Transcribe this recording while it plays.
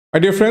My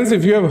dear friends,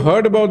 if you have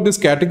heard about this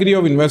category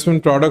of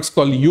investment products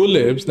called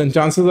ULIPs, then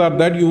chances are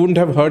that you wouldn't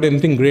have heard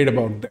anything great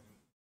about them.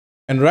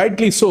 And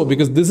rightly so,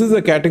 because this is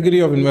a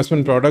category of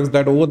investment products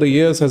that over the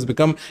years has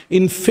become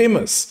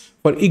infamous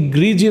for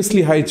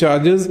egregiously high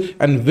charges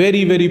and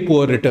very, very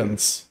poor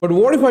returns. But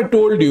what if I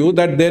told you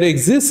that there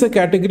exists a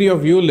category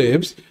of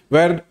ULIPs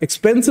where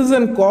expenses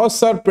and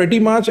costs are pretty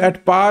much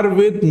at par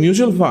with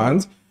mutual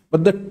funds,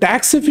 but the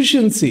tax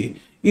efficiency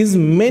is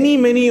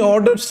many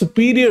orders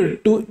superior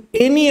to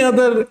any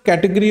other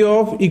category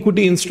of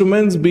equity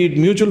instruments, be it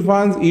mutual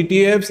funds,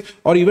 ETFs,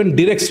 or even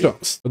direct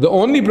stocks. The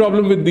only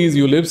problem with these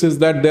ULIPs is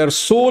that they are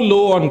so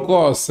low on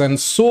costs and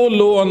so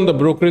low on the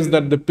brokerage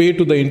that they pay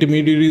to the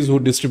intermediaries who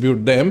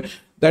distribute them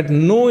that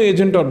no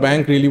agent or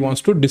bank really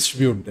wants to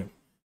distribute them.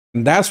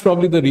 And that's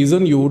probably the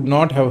reason you would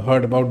not have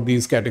heard about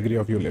these category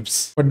of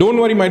ULIPs. But don't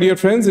worry, my dear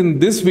friends, in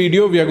this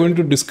video, we are going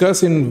to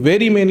discuss in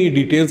very many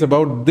details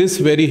about this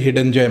very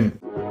hidden gem.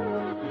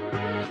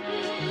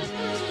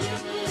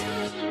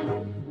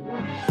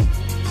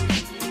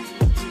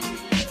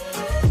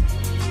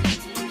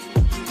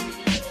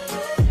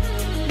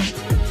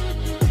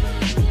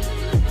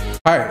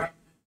 Hi,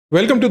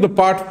 welcome to the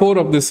part 4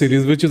 of this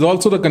series, which is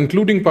also the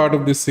concluding part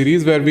of this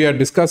series where we are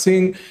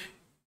discussing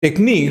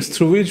techniques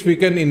through which we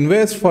can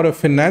invest for a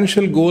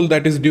financial goal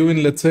that is due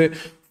in, let's say,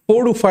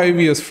 4 to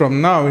 5 years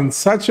from now in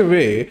such a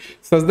way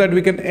such that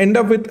we can end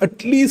up with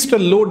at least a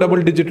low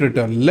double-digit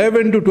return,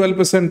 11 to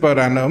 12% per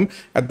annum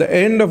at the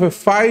end of a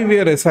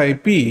 5-year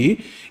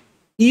SIP,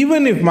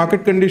 even if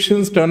market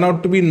conditions turn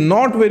out to be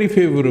not very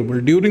favorable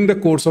during the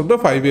course of the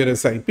 5-year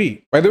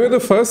SIP. By the way, the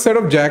first set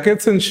of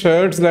jackets and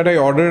shirts that I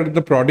ordered at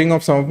the prodding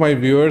of some of my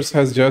viewers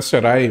has just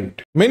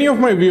arrived. Many of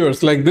my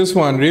viewers, like this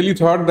one, really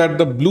thought that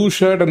the blue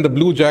shirt and the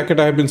blue jacket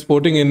I have been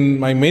sporting in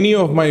many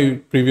of my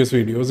previous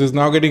videos is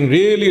now getting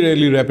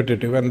really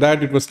repetitive, and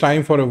that it was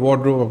time for a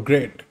wardrobe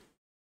upgrade.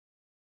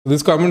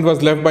 This comment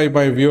was left by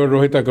my viewer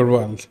Rohit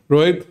Agarwal.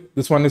 Rohit,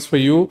 this one is for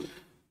you.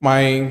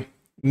 My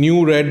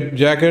new red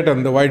jacket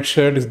and the white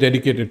shirt is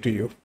dedicated to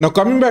you. Now,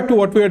 coming back to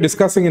what we are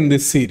discussing in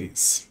this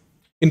series.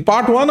 In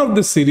part 1 of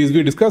this series,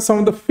 we discussed some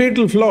of the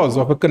fatal flaws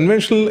of a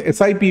conventional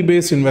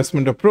SIP-based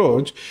investment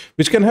approach,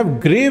 which can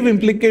have grave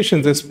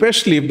implications,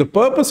 especially if the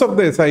purpose of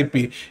the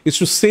SIP is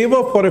to save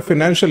up for a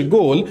financial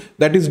goal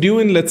that is due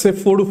in, let's say,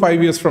 4 to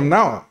 5 years from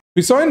now.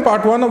 We saw in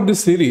part 1 of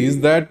this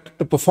series that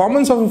the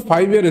performance of a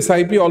 5-year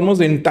SIP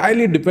almost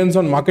entirely depends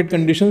on market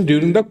conditions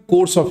during the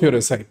course of your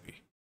SIP.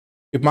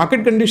 If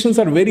market conditions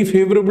are very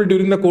favorable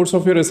during the course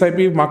of your SIP,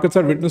 if markets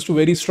are witness to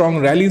very strong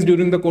rallies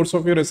during the course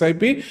of your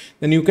SIP,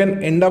 then you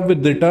can end up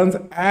with returns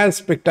as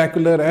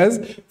spectacular as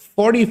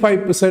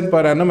 45%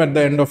 per annum at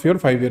the end of your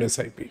 5-year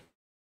SIP.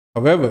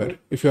 However,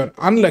 if you are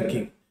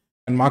unlucky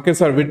and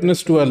markets are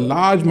witness to a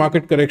large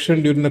market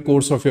correction during the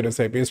course of your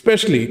SIP,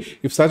 especially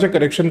if such a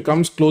correction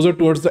comes closer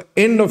towards the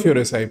end of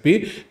your SIP,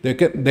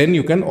 then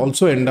you can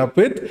also end up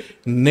with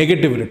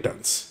negative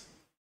returns.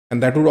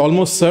 And that would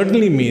almost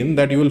certainly mean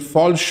that you will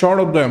fall short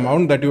of the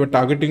amount that you are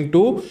targeting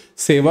to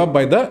save up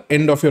by the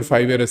end of your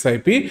 5-year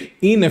SIP.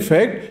 In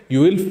effect, you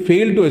will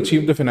fail to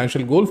achieve the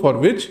financial goal for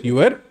which you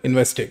are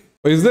investing.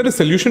 Is there a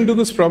solution to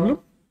this problem?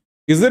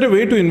 Is there a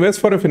way to invest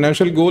for a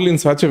financial goal in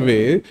such a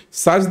way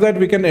such that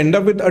we can end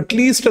up with at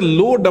least a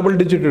low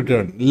double-digit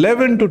return,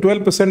 11 to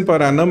 12%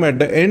 per annum at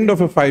the end of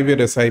a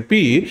 5-year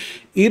SIP,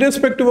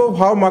 irrespective of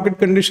how market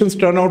conditions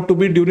turn out to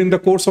be during the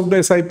course of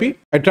the SIP?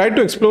 I tried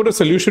to explore a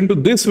solution to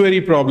this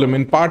very problem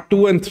in part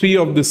 2 and 3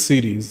 of this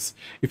series.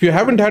 If you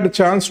haven't had a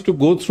chance to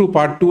go through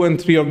part 2 and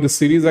 3 of this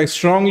series, I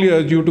strongly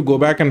urge you to go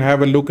back and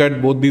have a look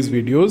at both these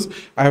videos.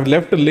 I have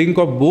left a link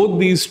of both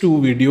these two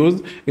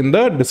videos in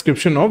the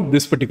description of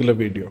this particular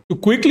video. To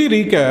quickly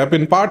recap,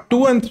 in part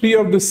 2 and 3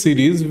 of this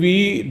series,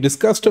 we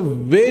discussed a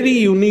very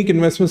unique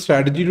investment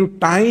strategy to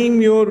time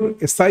your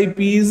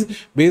SIPs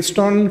based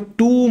on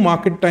 2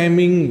 market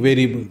timing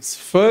variables.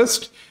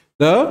 First,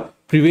 the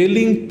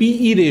prevailing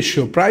PE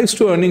ratio, price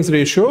to earnings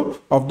ratio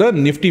of the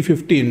Nifty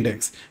 50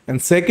 index.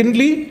 And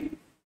secondly,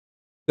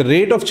 the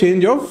rate of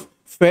change of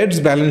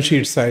Fed's balance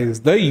sheet size,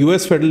 the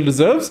US Federal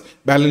Reserve's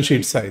balance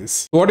sheet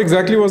size. What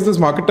exactly was this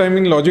market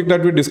timing logic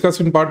that we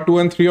discussed in part 2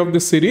 and 3 of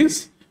this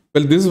series?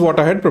 Well, this is what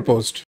I had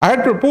proposed. I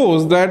had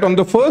proposed that on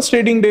the first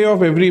trading day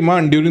of every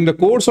month during the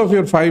course of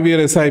your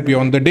 5-year SIP,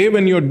 on the day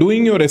when you're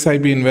doing your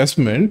SIP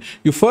investment,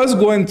 you first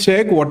go and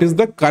check what is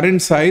the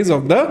current size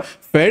of the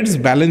Fed's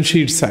balance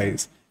sheet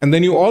size. And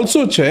then you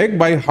also check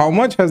by how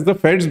much has the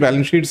Fed's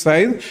balance sheet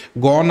size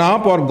gone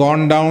up or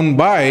gone down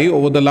by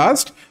over the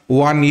last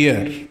 1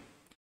 year.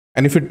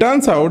 And if it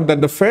turns out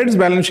that the Fed's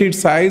balance sheet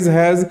size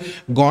has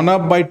gone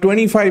up by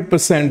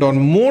 25% or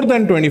more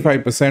than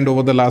 25%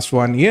 over the last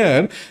 1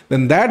 year,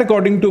 then that,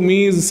 according to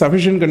me, is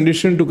sufficient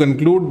condition to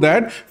conclude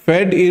that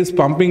Fed is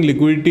pumping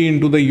liquidity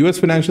into the US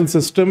financial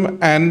system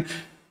and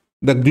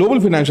the global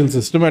financial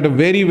system at a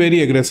very,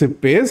 very aggressive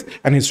pace.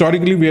 And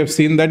historically, we have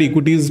seen that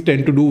equities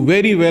tend to do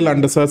very well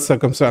under such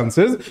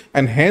circumstances.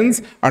 And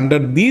hence, under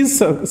these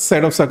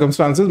set of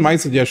circumstances, my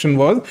suggestion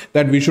was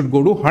that we should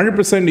go to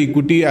 100%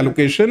 equity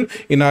allocation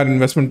in our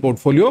investment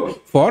portfolio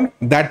for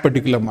that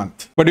particular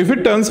month. But if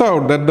it turns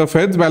out that the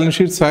Fed's balance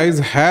sheet size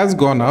has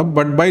gone up,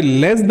 but by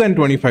less than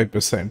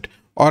 25%,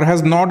 or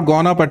has not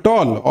gone up at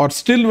all, or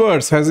still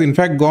worse, has in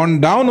fact gone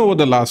down over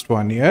the last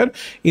 1 year,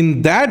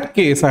 in that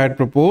case, I had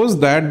proposed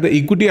that the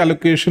equity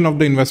allocation of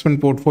the investment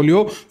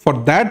portfolio for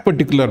that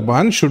particular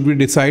month should be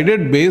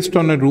decided based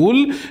on a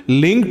rule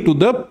linked to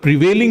the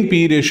prevailing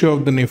P ratio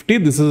of the Nifty.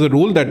 This is a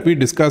rule that we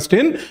discussed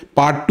in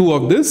part 2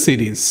 of this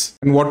series.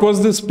 And what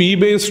was this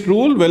P-based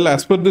rule? Well,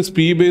 as per this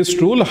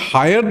P-based rule,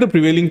 higher the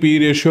prevailing P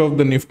ratio of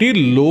the Nifty,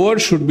 lower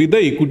should be the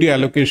equity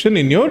allocation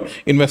in your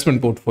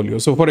investment portfolio.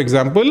 So, for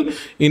example,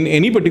 in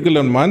any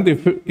particular month,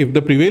 if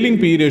the prevailing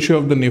P ratio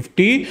of the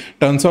Nifty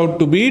turns out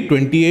to be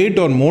 28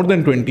 or more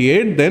than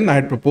 28, then I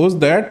had proposed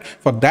that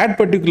for that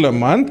particular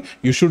month,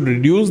 you should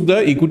reduce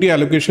the equity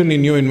allocation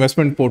in your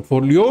investment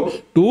portfolio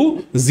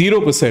to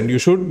 0%. You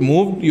should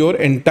move your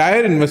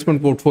entire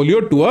investment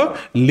portfolio to a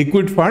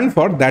liquid fund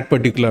for that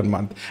particular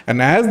month. And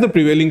as the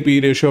prevailing P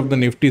ratio of the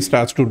Nifty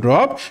starts to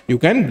drop, you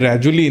can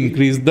gradually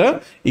increase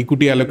the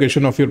equity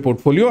allocation of your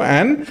portfolio.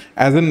 And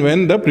as and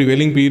when the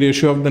prevailing P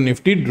ratio of the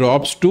Nifty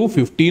drops to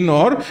 15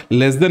 or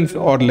less than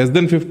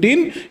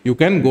 15, you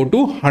can go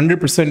to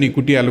 100%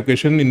 equity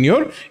allocation in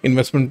your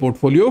investment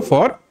portfolio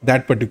for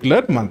that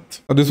particular month.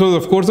 Now, this was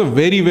of course a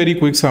very, very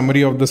quick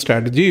summary of the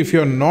strategy. If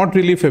you're not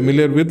really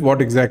familiar with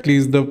what exactly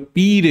is the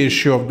P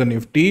ratio of the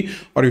Nifty,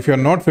 or if you're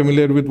not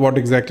familiar with what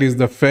exactly is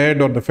the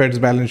Fed or the Fed's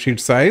balance sheet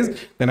size,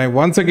 then I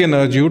once again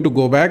urge you to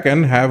go back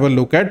and have a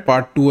look at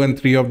part 2 and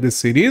 3 of this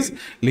series.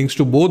 Links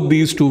to both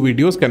these two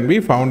videos can be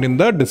found in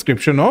the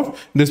description of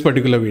this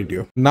particular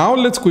video. Now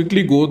let's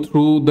quickly go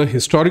through the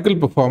historical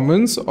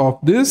performance of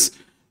this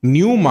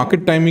new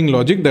market timing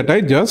logic that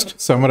I just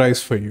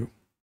summarized for you.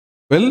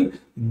 Well,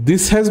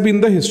 this has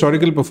been the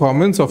historical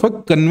performance of a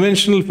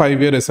conventional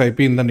 5-year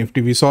SIP in the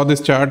Nifty. We saw this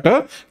chart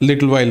a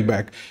little while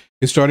back.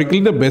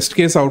 Historically, the best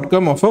case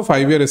outcome of a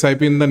 5-year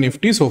SIP in the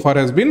Nifty so far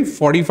has been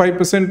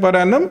 45% per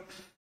annum.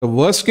 The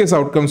worst case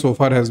outcome so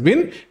far has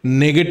been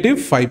negative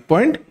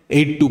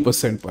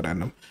 5.82% per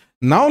annum.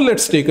 Now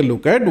let's take a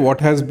look at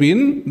what has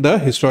been the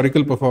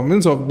historical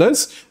performance of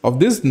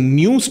this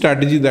new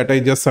strategy that I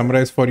just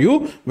summarized for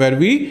you, where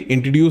we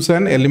introduce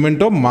an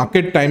element of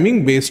market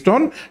timing based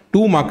on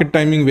two market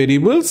timing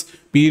variables,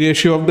 P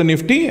ratio of the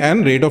Nifty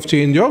and rate of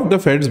change of the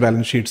Fed's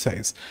balance sheet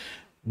size.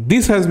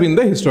 This has been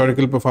the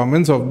historical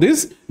performance of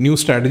this new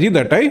strategy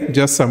that I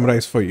just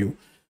summarized for you.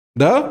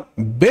 The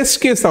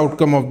best case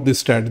outcome of this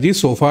strategy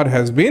so far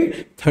has been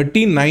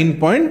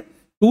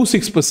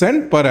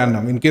 39.26% per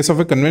annum. In case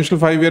of a conventional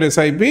 5-year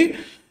SIP,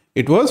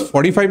 it was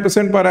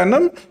 45% per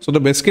annum. So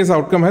the best case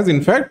outcome has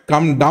in fact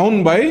come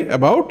down by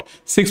about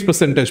 6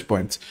 percentage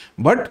points.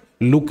 But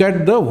look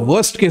at the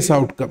worst case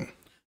outcome.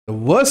 The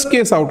worst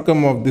case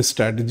outcome of this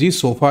strategy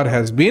so far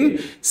has been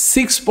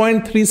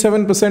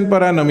 6.37%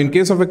 per annum. In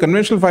case of a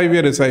conventional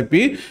 5-year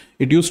SIP,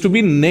 it used to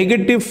be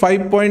negative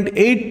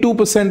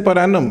 5.82% per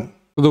annum.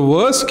 So the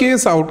worst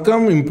case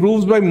outcome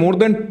improves by more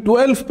than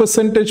 12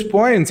 percentage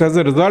points as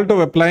a result of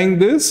applying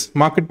this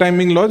market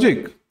timing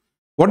logic.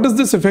 What does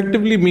this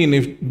effectively mean?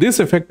 If this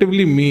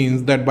effectively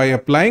means that by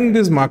applying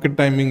this market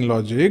timing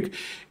logic,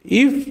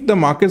 if the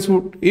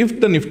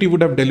Nifty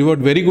would have delivered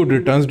very good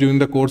returns during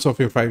the course of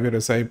your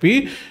 5-year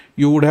SIP,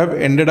 you would have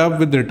ended up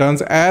with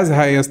returns as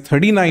high as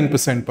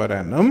 39% per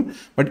annum.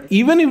 But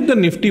even if the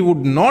Nifty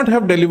would not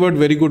have delivered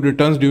very good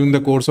returns during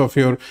the course of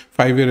your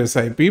 5-year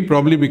SIP,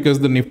 probably because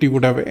the Nifty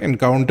would have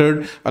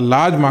encountered a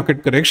large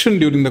market correction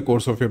during the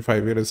course of your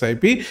 5-year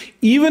SIP,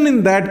 even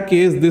in that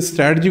case, this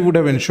strategy would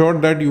have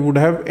ensured that you would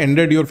have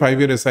ended your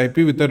 5-year SIP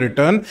with a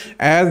return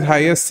as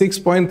high as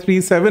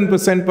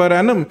 6.37% per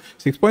annum.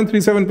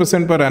 6.37%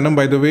 per annum,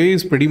 by the way,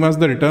 is pretty much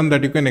the return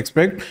that you can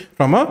expect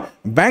from a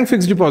bank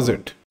fixed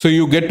deposit. So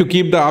you get to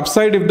keep the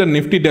upside if the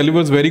Nifty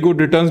delivers very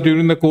good returns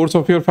during the course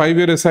of your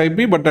 5-year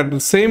SIP, but at the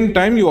same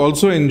time, you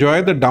also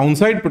enjoy the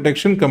downside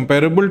protection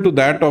comparable to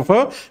that of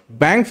a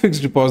bank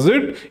fixed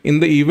deposit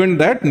in the event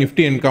that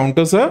Nifty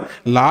encounters a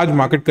large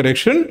market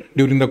correction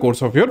during the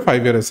course of your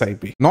 5-year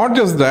SIP. Not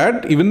just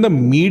that, even the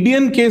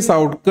median case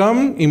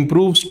outcome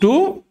improves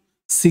to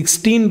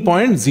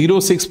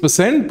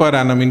 16.06% per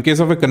annum. In case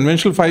of a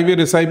conventional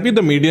 5-year SIP,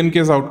 the median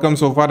case outcome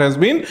so far has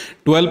been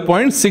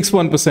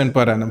 12.61%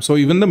 per annum. So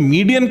even the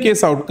median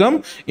case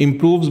outcome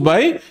improves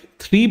by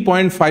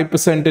 3.5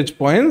 percentage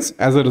points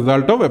as a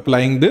result of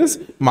applying this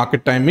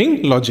market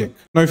timing logic.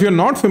 Now, if you're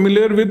not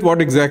familiar with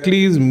what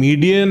exactly is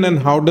median and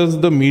how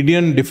does the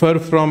median differ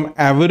from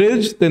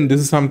average, then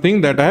this is something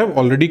that I have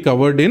already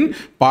covered in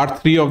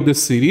part 3 of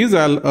this series.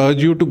 I'll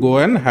urge you to go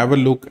and have a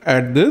look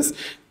at this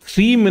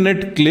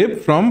 3-minute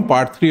clip from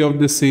part 3 of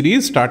this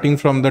series, starting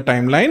from the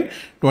timeline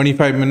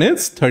 25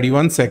 minutes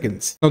 31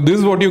 seconds. Now this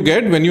is what you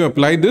get when you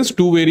apply this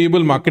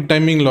 2-variable market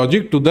timing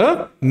logic to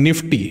the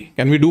Nifty.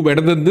 Can we do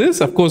better than this?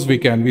 Of course we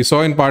can. We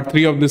saw in part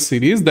 3 of this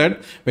series that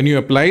when you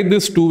apply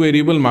this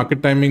 2-variable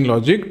market timing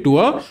logic to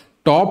a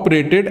top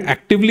rated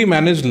actively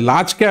managed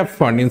large cap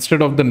fund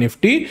instead of the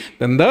Nifty,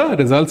 then the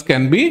results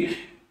can be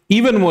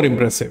even more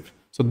impressive.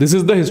 So this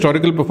is the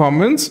historical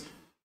performance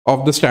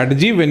of the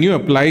strategy when you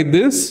apply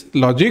this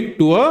logic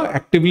to a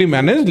actively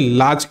managed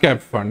large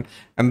cap fund.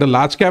 And the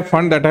large cap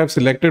fund that I have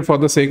selected for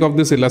the sake of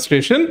this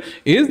illustration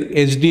is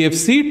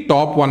HDFC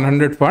Top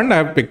 100 Fund. I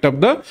have picked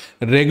up the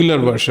regular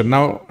version.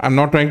 Now, I'm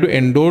not trying to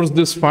endorse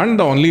this fund.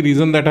 The only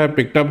reason that I have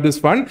picked up this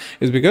fund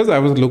is because I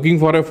was looking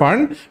for a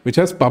fund which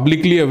has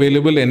publicly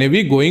available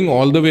NAV going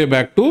all the way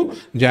back to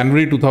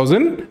January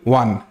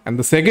 2001. And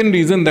the second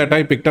reason that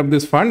I picked up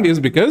this fund is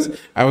because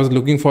I was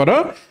looking for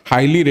a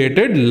highly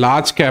rated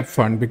large cap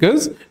fund,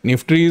 because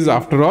Nifty is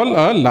after all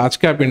a large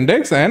cap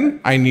index and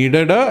I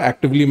needed a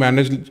actively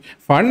managed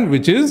fund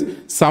which is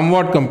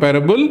somewhat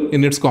comparable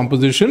in its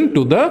composition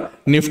to the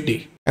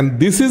Nifty. And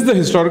this is the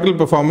historical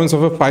performance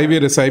of a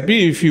 5-year SIP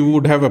if you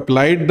would have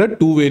applied the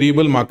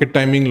 2-variable market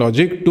timing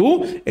logic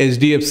to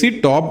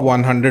HDFC Top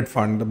 100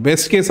 Fund. The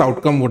best case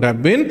outcome would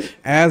have been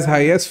as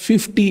high as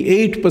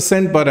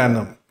 58% per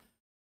annum.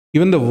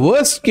 Even the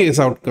worst case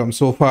outcome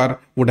so far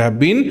would have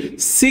been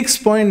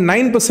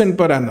 6.9%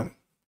 per annum.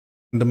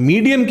 The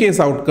median case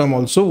outcome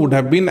also would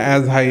have been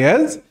as high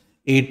as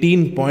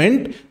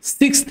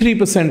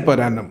 18.63% per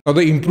annum. Now,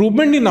 the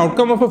improvement in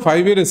outcome of a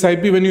 5-year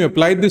SIP when you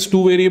apply this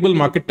 2-variable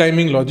market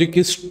timing logic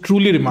is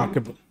truly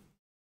remarkable.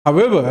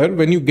 However,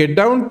 when you get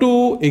down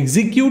to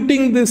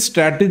executing this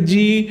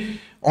strategy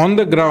on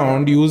the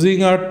ground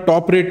using a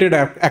top-rated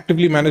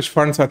actively managed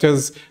fund such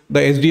as the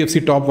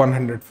HDFC Top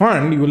 100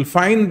 Fund, you will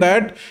find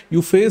that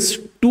you face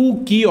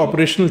two key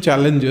operational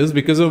challenges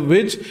because of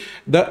which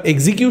the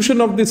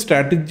execution of this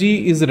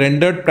strategy is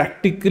rendered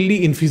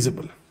practically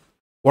infeasible.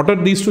 What are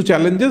these two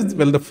challenges?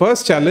 Well, the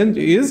first challenge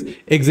is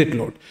exit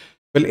load.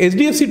 Well,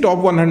 HDFC Top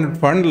 100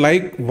 Fund,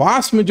 like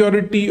vast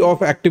majority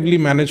of actively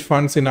managed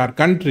funds in our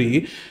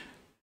country,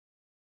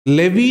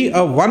 levy a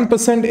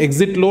 1%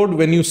 exit load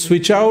when you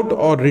switch out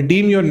or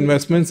redeem your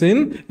investments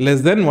in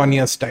less than 1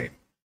 year's time.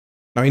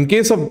 Now, in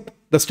case of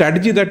the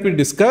strategy that we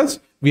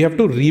discussed, we have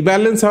to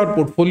rebalance our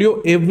portfolio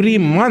every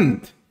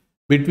month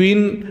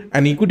between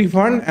an equity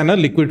fund and a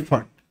liquid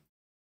fund.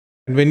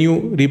 And when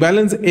you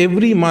rebalance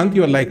every month,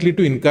 you are likely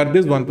to incur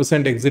this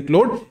 1% exit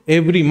load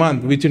every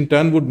month, which in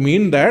turn would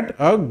mean that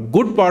a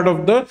good part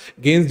of the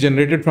gains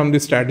generated from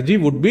this strategy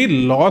would be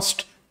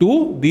lost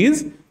to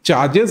these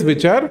charges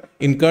which are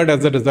incurred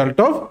as a result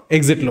of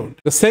exit load.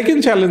 The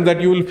second challenge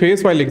that you will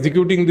face while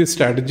executing this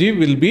strategy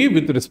will be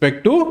with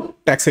respect to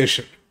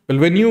taxation. Well,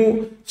 when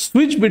you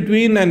switch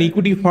between an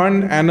equity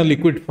fund and a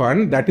liquid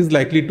fund, that is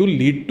likely to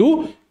lead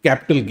to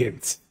capital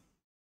gains.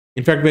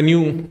 In fact, when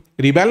you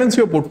rebalance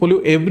your portfolio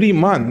every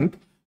month,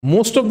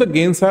 most of the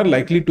gains are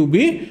likely to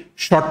be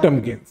short-term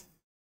gains.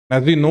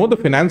 As we know, the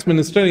finance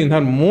minister in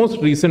her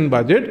most recent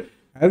budget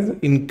has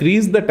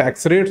increased the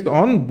tax rates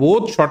on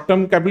both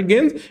short-term capital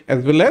gains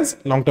as well as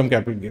long-term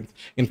capital gains.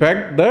 In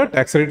fact, the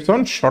tax rates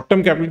on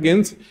short-term capital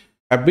gains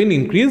have been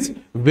increased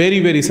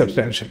very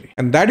substantially.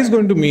 And that is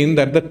going to mean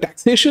that the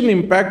taxation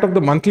impact of the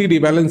monthly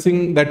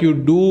rebalancing that you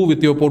do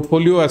with your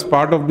portfolio as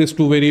part of this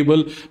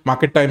 2-variable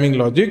market timing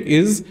logic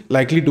is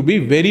likely to be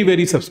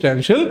very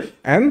substantial,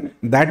 and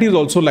that is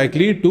also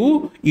likely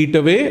to eat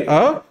away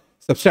a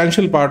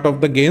substantial part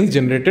of the gains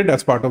generated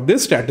as part of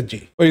this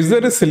strategy. So is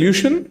there a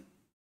solution?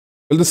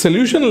 Well, the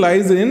solution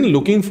lies in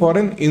looking for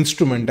an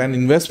instrument, an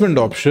investment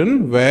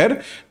option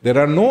where there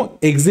are no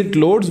exit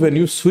loads when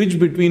you switch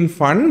between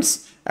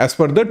funds as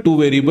per the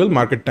 2-variable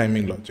market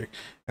timing logic.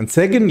 And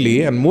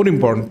secondly, and more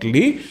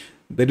importantly,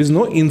 there is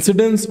no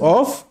incidence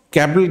of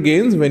capital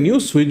gains when you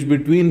switch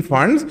between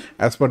funds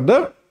as per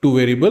the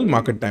 2-variable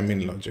market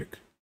timing logic.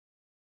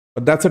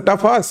 But that's a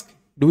tough ask.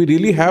 Do we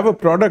really have a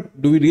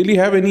product? Do we really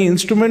have any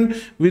instrument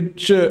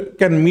which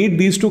can meet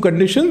these two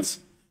conditions?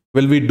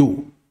 Well, we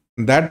do.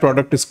 That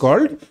product is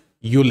called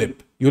ULIP.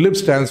 ULIP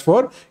stands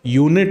for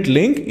Unit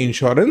Link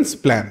Insurance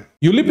Plan.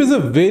 ULIP is a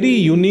very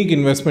unique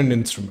investment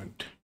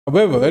instrument.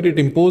 However, it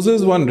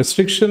imposes one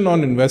restriction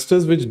on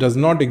investors which does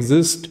not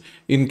exist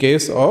in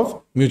case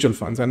of mutual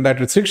funds. And that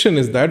restriction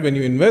is that when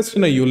you invest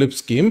in a ULIP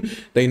scheme,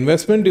 the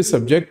investment is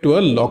subject to a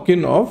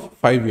lock-in of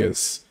 5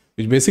 years,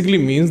 which basically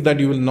means that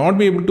you will not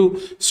be able to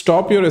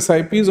stop your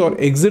SIPs or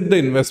exit the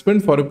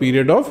investment for a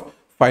period of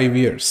 5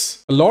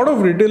 years. A lot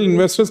of retail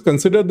investors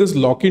consider this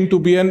lock-in to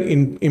be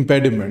an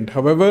impediment.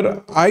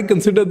 However, I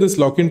consider this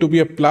lock-in to be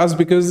a plus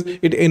because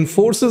it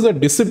enforces a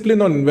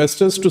discipline on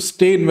investors to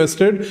stay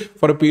invested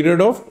for a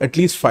period of at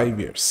least 5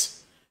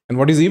 years. And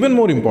what is even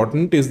more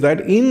important is that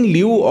in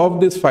lieu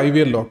of this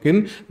 5-year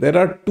lock-in, there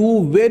are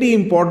two very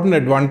important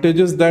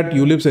advantages that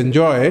ULIPs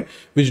enjoy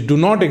which do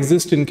not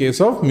exist in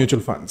case of mutual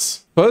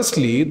funds.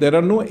 Firstly, there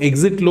are no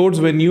exit loads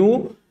when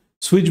you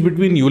switch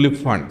between ULIP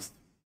funds.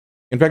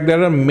 In fact,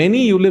 there are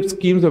many ULIP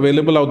schemes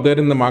available out there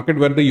in the market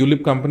where the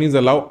ULIP companies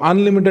allow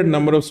unlimited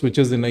number of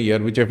switches in a year,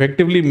 which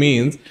effectively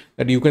means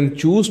that you can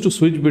choose to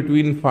switch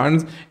between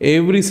funds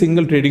every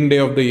single trading day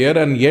of the year,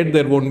 and yet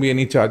there won't be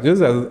any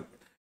charges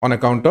on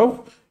account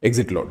of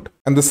exit load.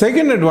 And the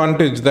second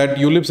advantage that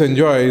ULIPs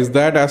enjoy is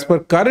that as per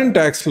current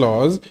tax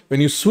laws,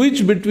 when you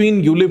switch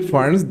between ULIP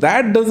funds,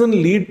 that doesn't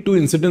lead to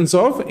incidence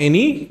of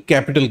any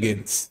capital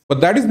gains.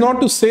 But that is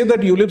not to say that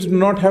ULIPs do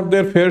not have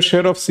their fair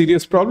share of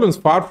serious problems.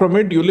 Far from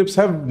it, ULIPs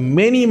have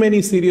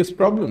many serious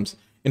problems.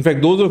 In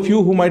fact, those of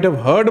you who might have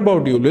heard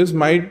about ULIPs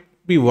might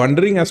be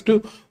wondering as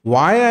to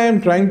why I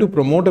am trying to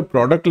promote a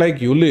product like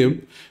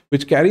ULIP,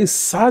 which carries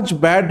such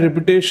bad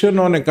reputation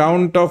on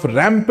account of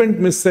rampant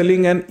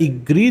mis-selling and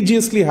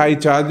egregiously high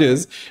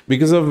charges,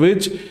 because of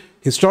which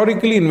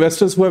historically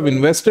investors who have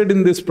invested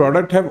in this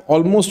product have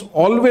almost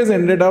always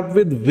ended up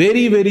with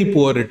very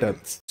poor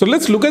returns. So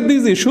let's look at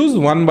these issues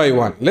one by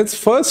one. Let's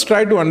first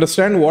try to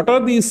understand what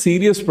are these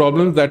serious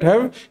problems that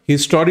have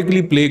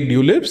historically plagued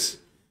ULIPs.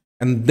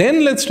 And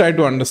then let's try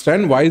to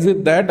understand why is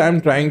it that I'm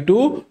trying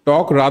to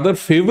talk rather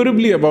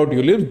favorably about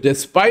ULIPs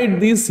despite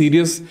these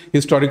serious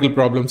historical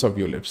problems of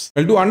ULIPs.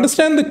 Well, to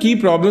understand the key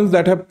problems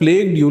that have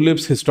plagued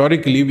ULIPs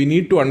historically, we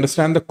need to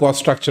understand the cost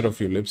structure of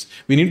ULIPs.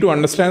 We need to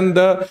understand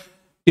the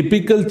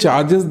typical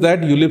charges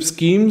that ULIP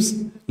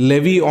schemes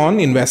levy on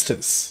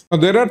investors. Now,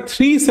 there are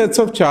three sets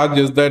of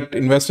charges that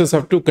investors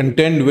have to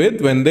contend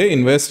with when they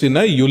invest in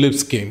a ULIP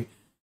scheme.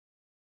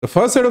 The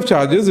first set of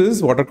charges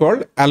is what are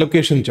called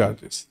allocation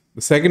charges.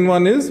 The second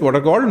one is what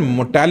are called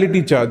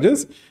mortality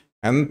charges,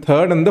 and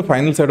third and the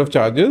final set of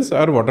charges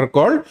are what are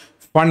called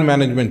fund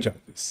management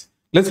charges.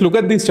 Let's look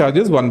at these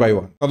charges one by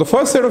one. Now, the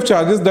first set of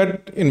charges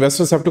that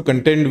investors have to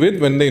contend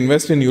with when they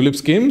invest in ULIP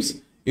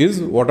schemes is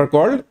what are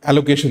called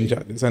allocation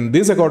charges, and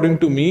this, according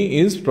to me,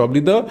 is probably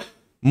the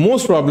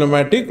most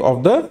problematic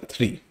of the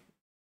three.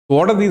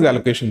 What are these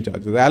allocation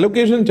charges?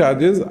 Allocation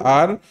charges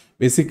are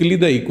basically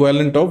the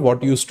equivalent of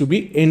what used to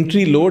be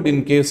entry load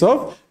in case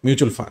of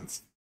mutual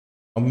funds.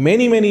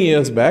 Many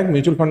years back,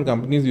 mutual fund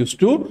companies used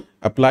to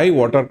apply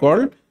what are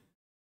called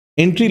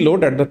entry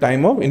load at the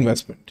time of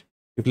investment.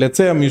 If let's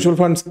say a mutual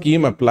fund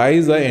scheme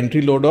applies an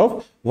entry load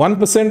of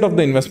 1% of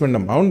the investment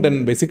amount,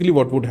 then basically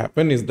what would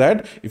happen is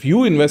that if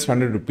you invest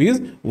 100 rupees,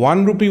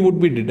 1 rupee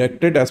would be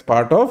deducted as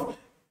part of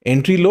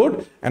entry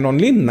load and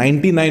only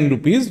 99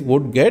 rupees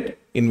would get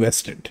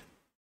invested.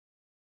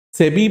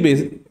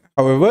 SEBI,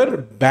 however,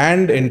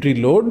 banned entry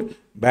load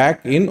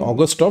back in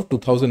August of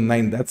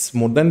 2009.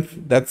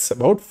 That's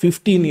about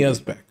 15 years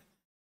back.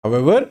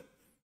 However,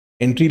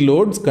 entry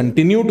loads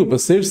continue to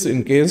persist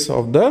in case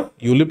of the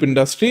ULIP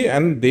industry,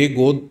 and they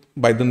go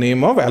by the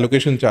name of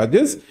allocation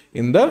charges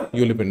in the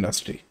ULIP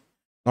industry.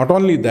 Not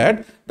only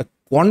that, the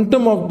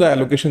quantum of the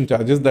allocation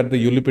charges that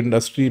the ULIP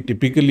industry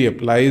typically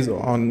applies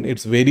on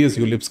its various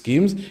ULIP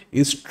schemes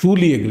is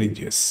truly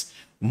egregious.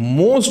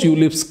 Most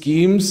ULIP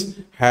schemes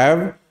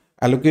have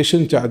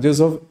allocation charges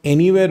of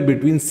anywhere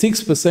between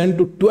 6%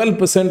 to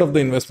 12% of the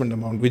investment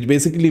amount, which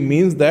basically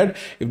means that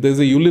if there's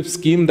a ULIP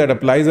scheme that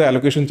applies an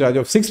allocation charge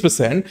of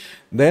 6%,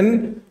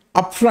 then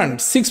upfront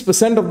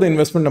 6% of the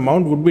investment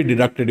amount would be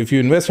deducted. If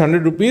you invest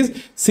 100 rupees,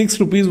 6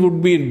 rupees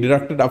would be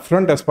deducted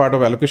upfront as part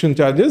of allocation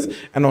charges,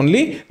 and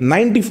only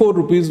 94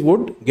 rupees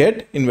would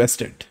get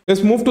invested.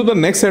 Let's move to the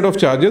next set of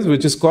charges,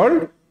 which is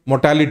called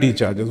mortality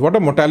charges. What are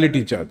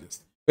mortality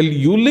charges? Well,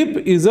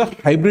 ULIP is a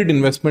hybrid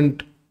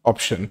investment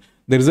option.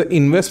 There is an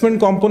investment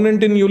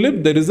component in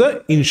ULIP, there is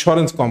an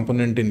insurance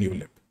component in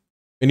ULIP.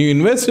 When you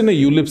invest in a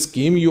ULIP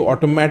scheme, you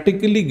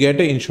automatically get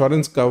an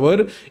insurance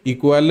cover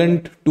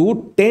equivalent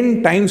to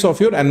 10 times of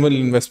your annual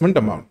investment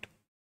amount.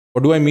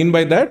 What do I mean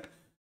by that?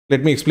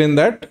 Let me explain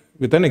that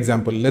with an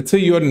example. Let's say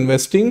you are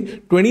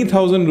investing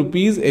 20,000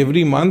 rupees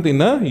every month in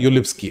a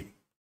ULIP scheme.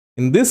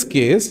 In this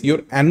case,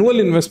 your annual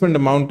investment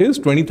amount is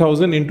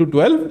 20,000 into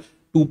 12,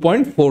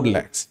 2.4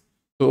 lakhs.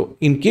 So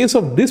in case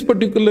of this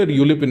particular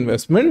ULIP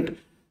investment,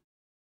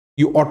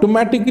 you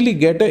automatically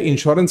get an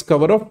insurance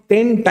cover of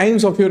 10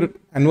 times of your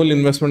annual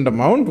investment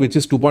amount, which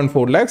is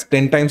 2.4 lakhs.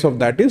 10 times of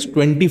that is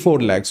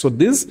 24 lakhs. So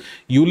this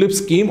ULIP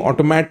scheme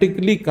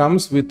automatically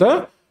comes with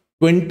a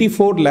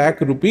 24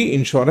 lakh rupee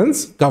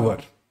insurance cover.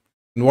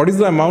 And what is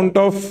the amount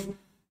of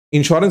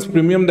insurance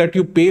premium that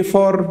you pay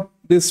for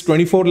this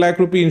 24 lakh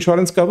rupee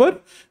insurance cover?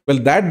 Well,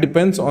 that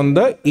depends on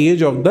the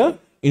age of the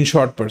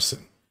insured person.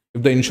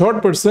 If the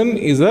insured person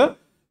is a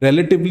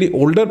relatively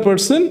older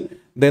person,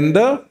 then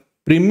the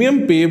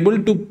premium payable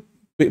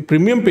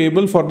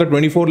for the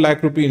 24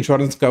 lakh rupee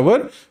insurance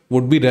cover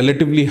would be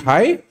relatively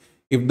high.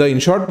 If the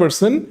insured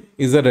person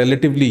is a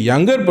relatively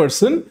younger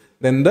person,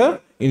 then the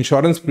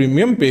insurance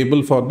premium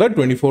payable for the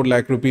 24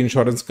 lakh rupee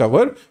insurance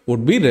cover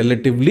would be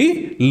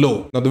relatively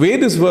low. Now, the way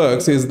this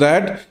works is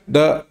that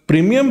the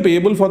premium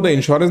payable for the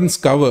insurance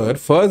cover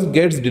first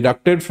gets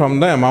deducted from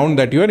the amount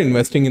that you are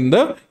investing in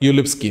the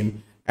ULIP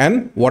scheme.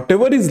 And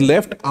whatever is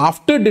left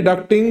after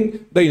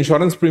deducting the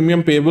insurance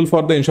premium payable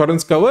for the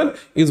insurance cover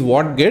is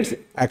what gets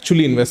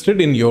actually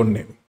invested in your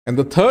name. And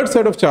the third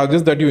set of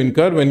charges that you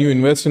incur when you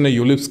invest in a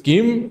ULIP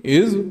scheme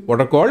is what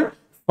are called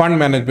fund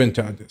management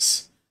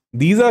charges.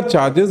 These are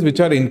charges which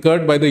are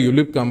incurred by the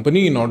ULIP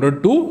company in order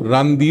to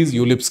run these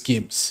ULIP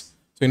schemes.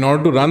 So in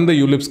order to run the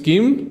ULIP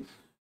scheme,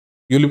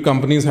 ULIP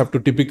companies have to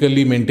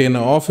typically maintain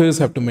an office,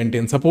 have to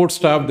maintain support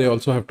staff. They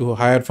also have to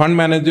hire fund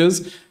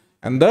managers.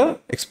 And the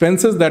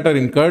expenses that are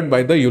incurred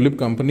by the ULIP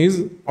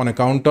companies on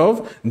account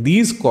of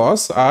these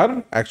costs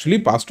are actually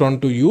passed on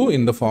to you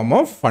in the form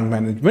of fund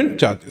management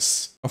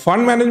charges.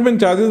 Fund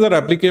management charges are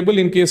applicable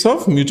in case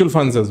of mutual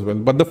funds as well.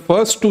 But the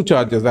first two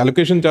charges,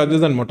 allocation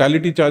charges and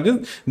mortality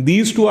charges,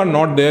 these two are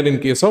not there in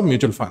case of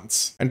mutual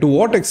funds. And to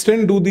what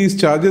extent do these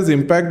charges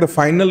impact the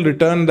final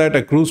return that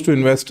accrues to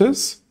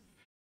investors?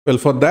 Well,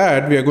 for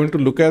that, we are going to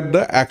look at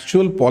the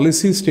actual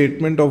policy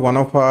statement of one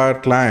of our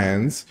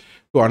clients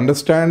to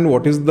understand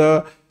what is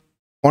the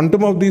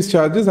quantum of these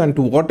charges and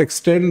to what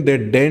extent they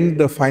dent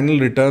the final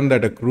return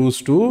that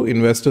accrues to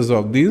investors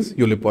of these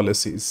ULIP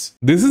policies.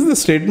 This is the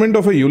statement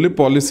of a ULIP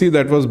policy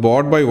that was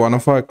bought by one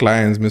of our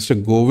clients, Mr.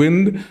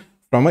 Govind,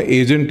 from an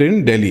agent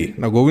in Delhi.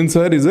 Now, Govind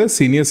sir is a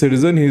senior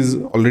citizen. He's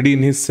already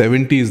in his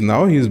 70s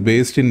now. He's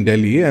based in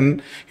Delhi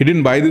and he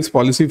didn't buy this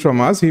policy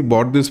from us. He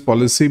bought this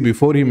policy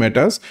before he met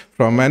us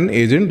from an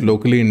agent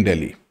locally in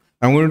Delhi.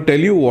 I'm going to tell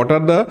you what are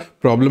the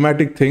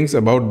problematic things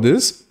about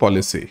this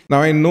policy.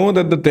 Now, I know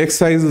that the text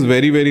size is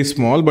very, very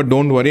small, but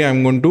don't worry,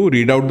 I'm going to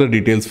read out the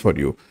details for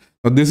you.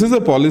 Now, this is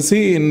a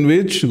policy in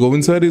which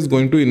Govind sir is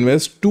going to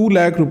invest 2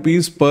 lakh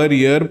rupees per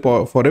year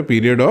for a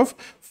period of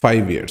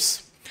 5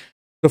 years.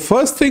 The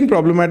first thing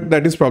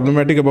that is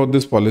problematic about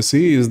this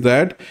policy is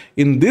that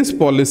in this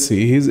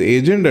policy, his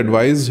agent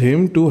advised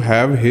him to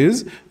have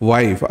his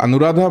wife,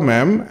 Anuradha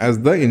ma'am, as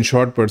the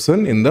insured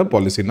person in the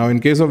policy. Now, in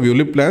case of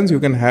ULIP plans,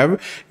 you can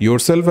have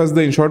yourself as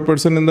the insured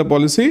person in the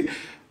policy,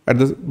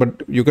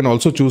 but you can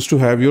also choose to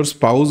have your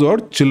spouse or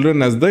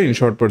children as the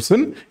insured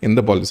person in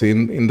the policy.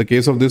 In the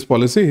case of this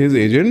policy, his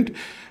agent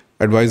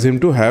advised him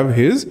to have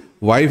his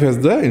wife as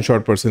the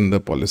insured person in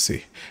the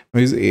policy. Now,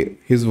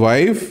 his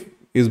wife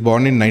is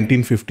born in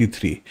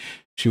 1953.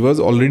 She was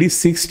already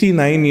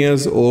 69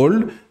 years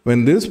old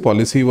when this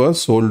policy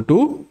was sold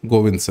to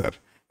Govind sir.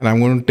 And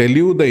I'm going to tell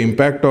you the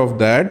impact of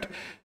that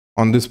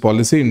on this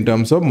policy in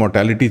terms of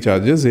mortality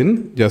charges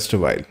in just a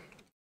while.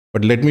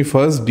 But let me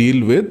first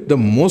deal with the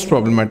most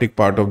problematic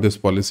part of this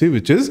policy,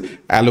 which is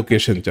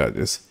allocation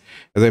charges.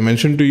 As I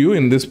mentioned to you,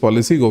 in this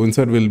policy, Govind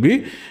sir will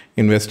be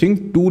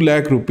investing 2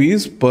 lakh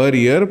rupees per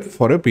year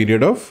for a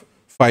period of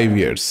 5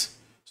 years.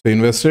 So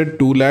invested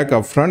 2 lakh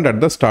upfront at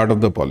the start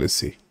of the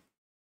policy.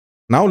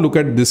 Now look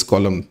at this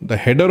column. The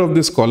header of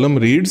this column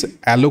reads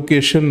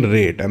allocation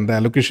rate, and the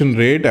allocation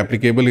rate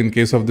applicable in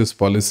case of this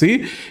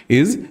policy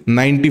is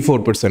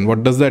 94%.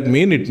 What does that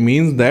mean? It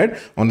means that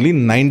only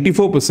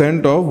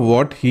 94% of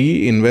what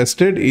he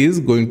invested is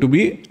going to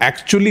be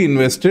actually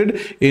invested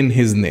in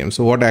his name.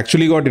 So what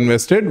actually got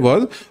invested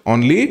was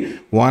only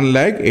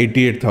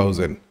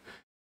 1,88,000.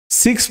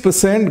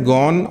 6%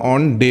 gone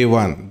on day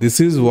one. This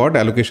is what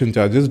allocation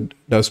charges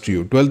does to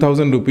you.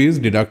 12,000 rupees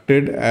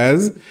deducted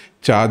as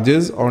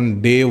charges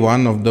on day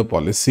one of the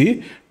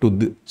policy.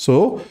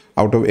 So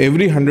out of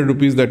every 100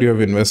 rupees that you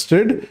have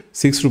invested,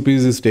 6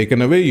 rupees is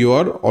taken away. You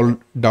are all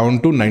down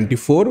to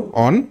 94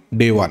 on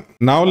day one.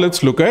 Now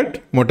let's look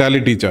at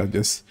mortality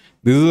charges.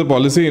 This is a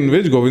policy in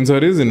which Govind sir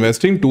is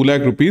investing 2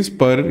 lakh rupees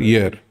per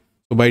year.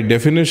 So by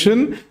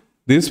definition,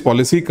 this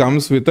policy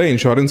comes with an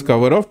insurance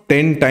cover of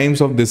 10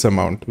 times of this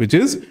amount, which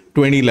is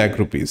 20 lakh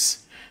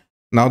rupees.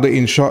 Now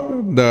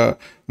the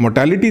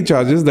mortality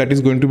charges that is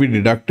going to be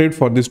deducted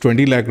for this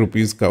 20 lakh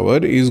rupees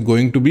cover is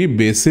going to be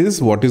basis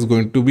what is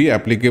going to be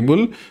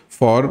applicable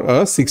for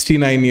a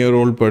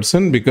 69-year-old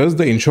person, because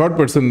the insured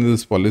person in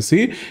this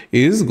policy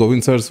is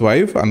Govind sir's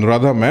wife,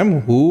 Anuradha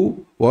ma'am,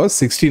 who was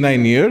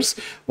 69 years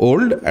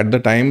old at the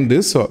time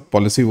this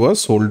policy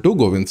was sold to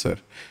Govind sir.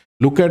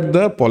 Look at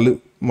the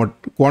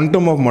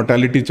quantum of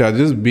mortality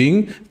charges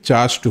being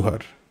charged to her.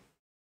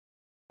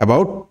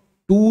 About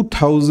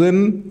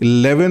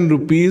 2,011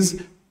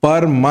 rupees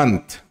per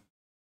month.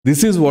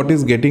 This is what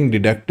is getting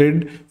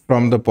deducted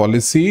from the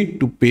policy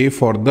to pay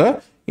for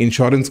the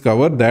insurance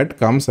cover that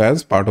comes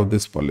as part of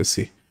this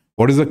policy.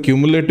 What is the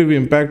cumulative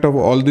impact of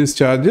all these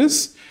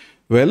charges?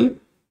 Well,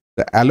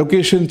 the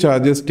allocation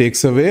charges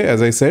takes away,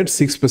 as I said,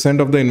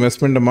 6% of the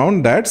investment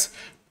amount. That's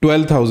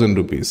 12,000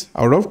 rupees.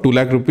 Out of 2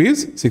 lakh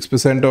rupees,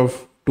 6%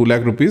 of 2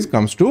 lakh rupees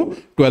comes to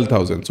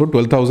 12,000. So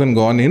 12,000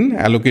 gone in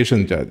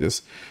allocation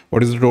charges.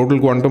 What is the total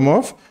quantum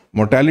of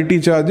mortality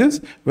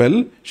charges?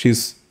 Well,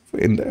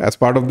 as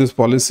part of this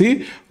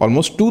policy,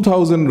 almost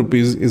 2,000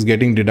 rupees is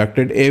getting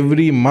deducted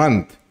every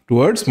month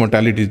towards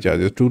mortality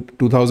charges.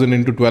 2,000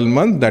 into 12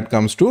 months, that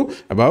comes to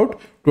about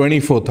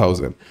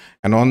 24,000.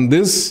 And on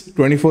this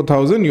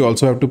 24,000, you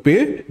also have to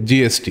pay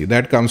GST.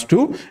 That comes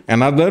to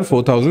another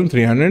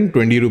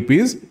 4,320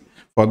 rupees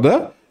for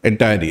the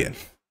entire year.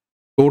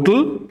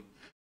 Total,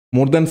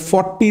 more than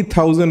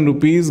 40,000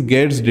 rupees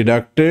gets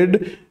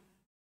deducted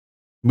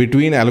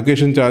between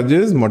allocation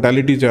charges,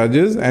 mortality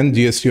charges, and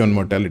GST on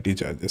mortality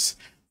charges.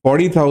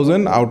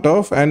 40,000 out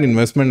of an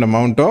investment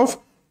amount of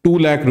 2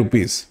 lakh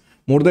rupees.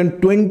 More than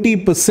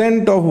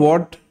 20% of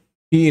what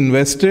he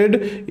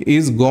invested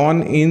is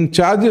gone in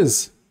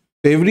charges.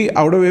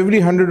 Out of every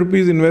 100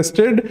 rupees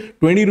invested,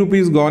 20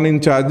 rupees gone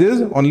in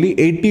charges, only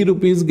 80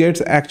 rupees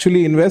gets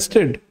actually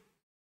invested.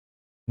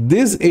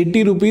 This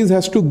 80 rupees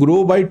has to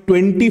grow by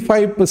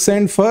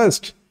 25%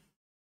 first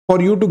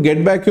for you to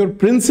get back your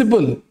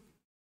principal.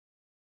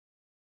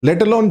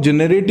 Let alone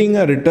generating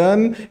a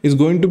return is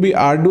going to be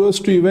arduous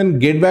to even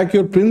get back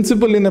your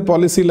principal in a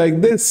policy like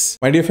this.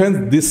 My dear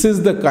friends, this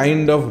is the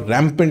kind of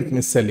rampant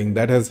mis-selling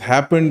that has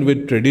happened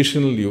with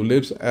traditional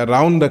ULIPs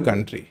around the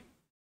country.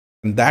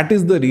 And that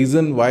is the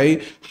reason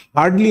why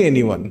hardly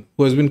anyone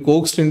who has been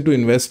coaxed into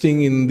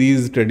investing in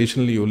these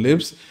traditional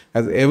ULIPs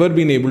has ever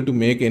been able to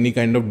make any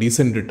kind of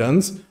decent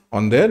returns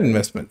on their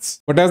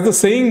investments. But as the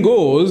saying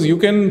goes, you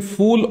can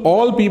fool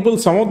all people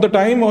some of the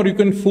time, or you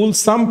can fool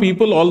some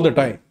people all the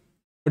time.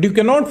 But you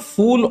cannot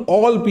fool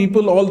all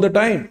people all the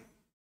time.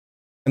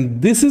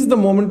 And this is the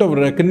moment of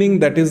reckoning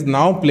that is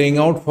now playing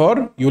out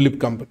for ULIP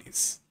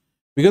companies.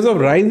 Because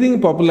of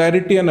rising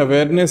popularity and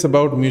awareness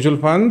about mutual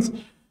funds,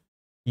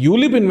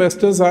 ULIP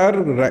investors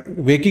are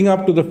waking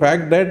up to the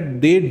fact that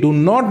they do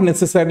not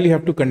necessarily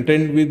have to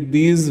contend with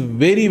these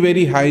very,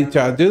 very high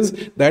charges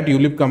that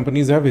ULIP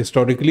companies have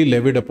historically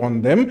levied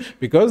upon them,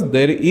 because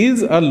there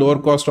is a lower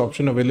cost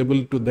option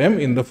available to them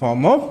in the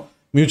form of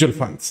mutual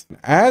funds.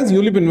 As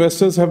ULIP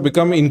investors have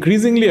become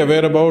increasingly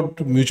aware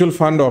about mutual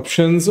fund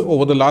options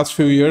over the last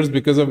few years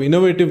because of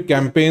innovative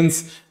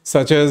campaigns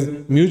such as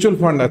Mutual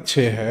Fund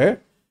Achhe Hai,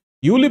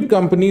 ULIP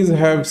companies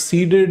have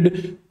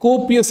ceded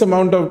copious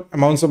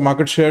amounts of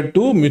market share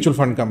to mutual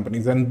fund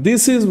companies, and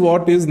this is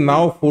what is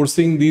now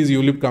forcing these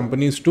ULIP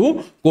companies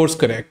to course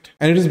correct.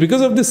 And it is because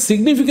of this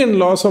significant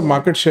loss of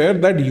market share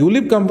that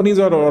ULIP companies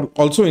are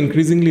also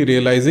increasingly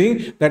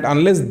realizing that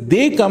unless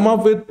they come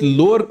up with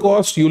lower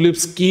cost ULIP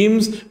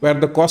schemes where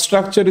the cost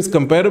structure is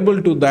comparable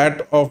to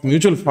that of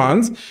mutual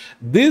funds,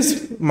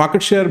 this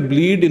market share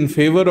bleed in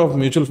favor of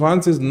mutual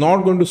funds is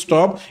not going to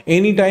stop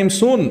anytime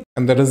soon.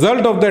 And the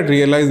result of that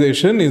realization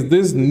is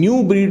this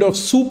new breed of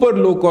super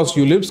low cost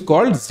ULIPs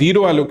called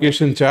zero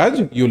allocation charge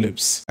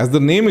ULIPs. As the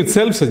name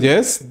itself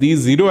suggests, these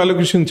zero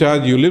allocation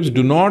charge ULIPs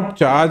do not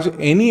charge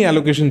any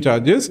allocation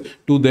charges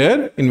to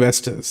their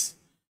investors.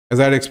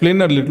 As I had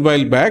explained a little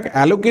while back,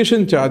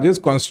 allocation charges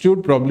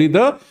constitute probably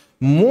the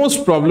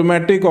most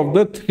problematic of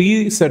the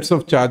three sets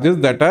of charges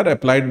that are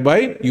applied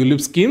by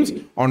ULIP schemes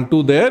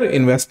onto their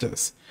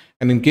investors.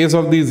 And in case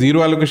of these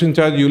zero allocation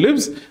charge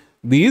ULIPs,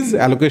 these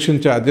allocation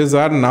charges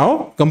are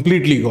now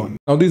completely gone.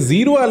 Now, the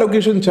zero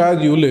allocation charge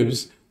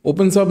ULIPs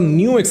opens up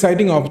new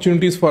exciting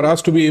opportunities for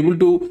us to be able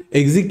to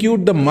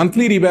execute the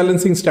monthly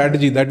rebalancing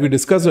strategy that we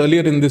discussed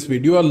earlier in this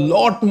video a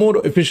lot more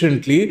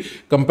efficiently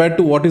compared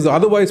to what is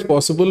otherwise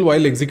possible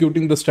while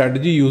executing the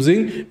strategy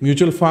using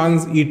mutual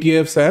funds,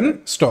 ETFs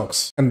and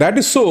stocks. And that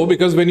is so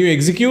because when you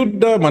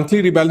execute the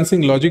monthly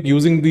rebalancing logic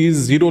using these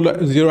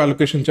zero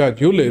allocation charge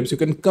ULIPs, you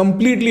can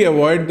completely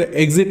avoid the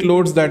exit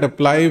loads that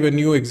apply when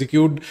you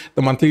execute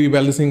the monthly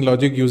rebalancing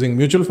logic using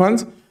mutual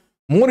funds.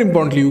 More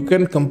importantly, you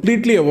can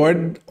completely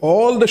avoid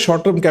all the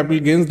short-term capital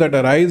gains that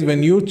arise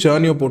when you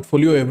churn your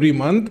portfolio every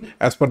month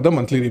as per the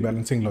monthly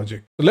rebalancing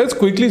logic. So let's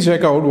quickly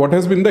check out what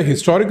has been the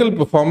historical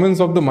performance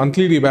of the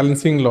monthly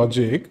rebalancing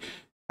logic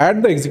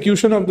at the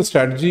execution of the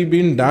strategy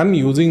being done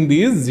using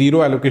these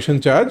zero allocation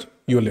charge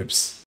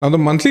ULIPs. Now, the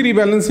monthly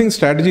rebalancing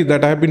strategy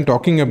that I have been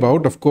talking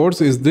about, of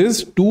course, is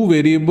this two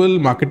variable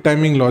market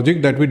timing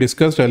logic that we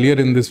discussed earlier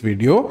in this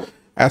video.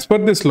 As per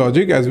this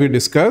logic, as we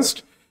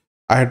discussed,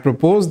 I had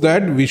proposed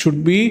that we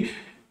should be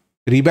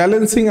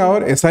rebalancing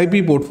our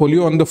SIP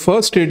portfolio on the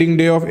first trading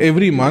day of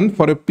every month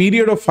for a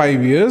period of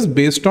 5 years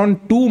based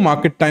on two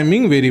market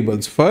timing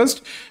variables.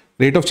 First,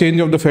 rate of change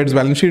of the Fed's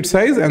balance sheet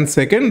size, and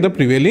second, the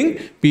prevailing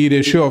P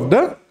ratio of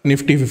the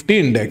Nifty 50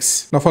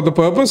 index. Now, for the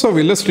purpose of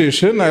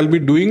illustration, I'll be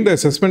doing the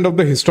assessment of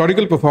the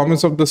historical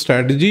performance of the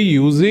strategy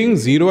using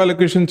zero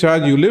allocation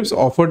charge ULIPs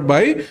offered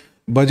by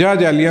Bajaj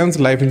Allianz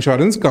Life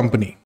Insurance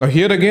Company. Now,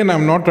 here again,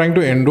 I'm not trying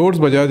to endorse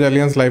Bajaj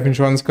Allianz Life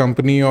Insurance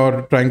Company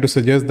or trying to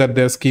suggest that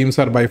their schemes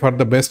are by far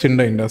the best in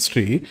the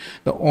industry.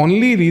 The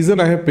only reason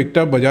I have picked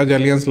up Bajaj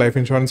Allianz Life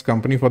Insurance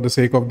Company for the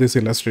sake of this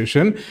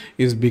illustration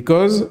is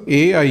because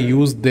A, I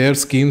use their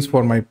schemes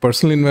for my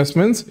personal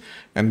investments,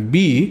 and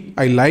B,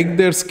 I like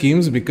their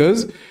schemes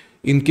because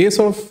in case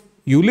of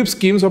ULIP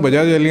schemes of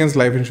Bajaj Allianz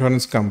Life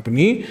Insurance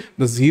Company,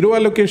 the zero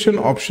allocation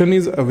option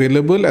is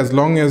available as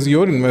long as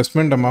your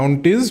investment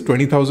amount is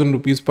 20,000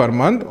 rupees per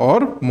month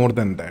or more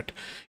than that.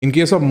 In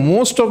case of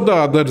most of the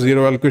other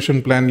zero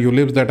allocation plan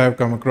ULIPs that I have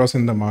come across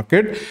in the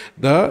market,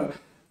 the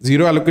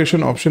zero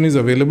allocation option is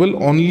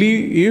available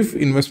only if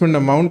investment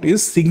amount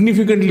is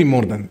significantly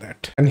more than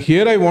that. And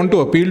here I want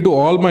to appeal to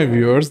all my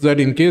viewers that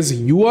in case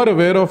you are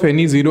aware of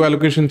any zero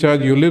allocation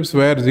charge ULIPs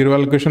where zero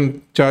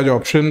allocation charge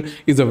option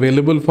is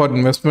available for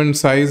investment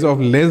size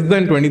of less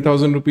than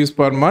 20,000 rupees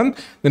per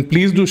month, then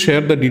please do share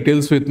the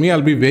details with me.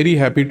 I'll be very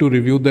happy to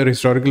review their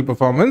historical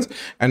performance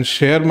and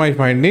share my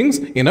findings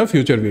in a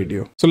future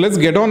video. So let's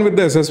get on with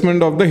the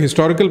assessment of the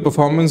historical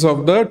performance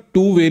of the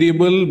two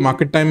variable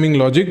market timing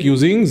logic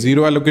using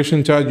zero allocation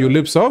allocation charge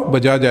ULIPs of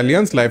Bajaj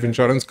Allianz Life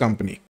Insurance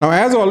Company. Now,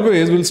 as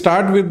always, we'll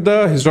start with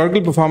the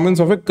historical performance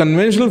of a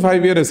conventional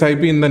 5-year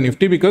SIP in the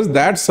Nifty because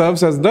that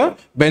serves as the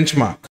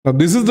benchmark. Now,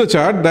 this is the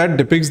chart that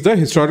depicts the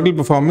historical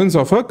performance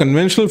of a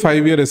conventional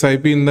 5-year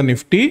SIP in the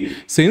Nifty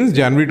since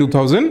January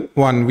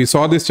 2001. We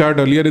saw this chart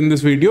earlier in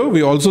this video.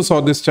 We also saw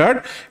this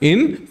chart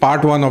in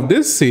part 1 of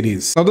this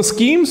series. Now, the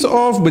schemes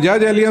of Bajaj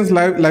Allianz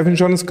Life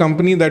Insurance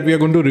Company that we are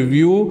going to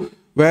review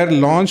were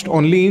launched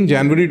only in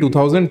January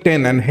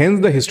 2010, and hence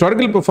the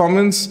historical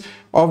performance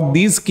of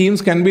these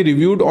schemes can be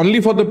reviewed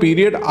only for the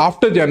period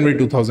after January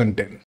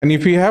 2010. And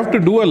if we have to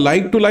do a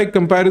like-to-like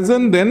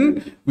comparison,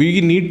 then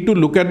we need to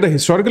look at the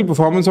historical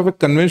performance of a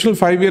conventional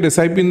 5-year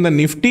SIP in the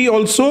Nifty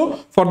also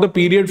for the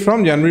period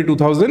from January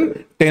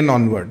 2010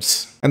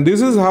 onwards. And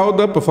this is how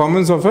the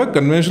performance of a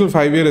conventional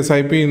 5-year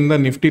SIP in the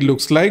Nifty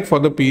looks like for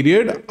the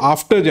period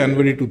after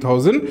January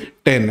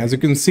 2010. As you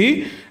can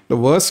see, the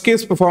worst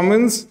case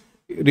performance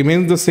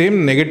remains the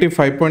same, negative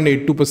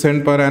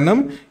 5.82% per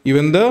annum.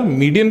 Even the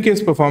median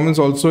case performance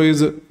also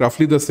is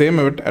roughly the same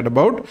at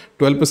about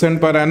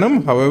 12% per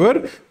annum.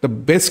 However, the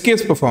best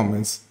case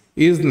performance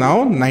is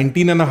now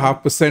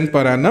 19.5%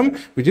 per annum,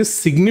 which is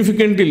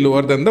significantly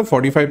lower than the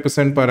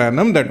 45% per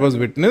annum that was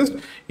witnessed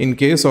in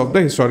case of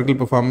the historical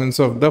performance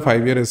of the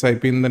 5-year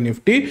SIP in the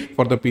Nifty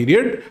for the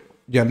period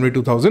January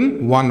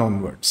 2001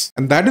 onwards.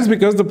 And that is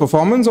because the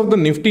performance of the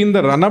Nifty in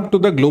the run-up to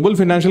the global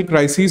financial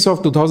crisis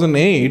of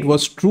 2008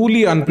 was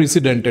truly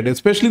unprecedented,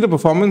 especially the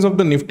performance of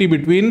the Nifty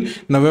between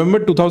November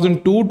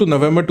 2002 to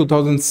November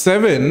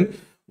 2007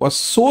 was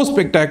so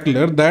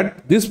spectacular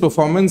that this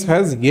performance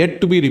has yet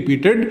to be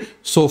repeated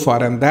so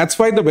far. And that's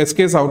why the best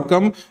case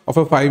outcome of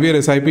a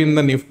 5-year SIP in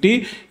the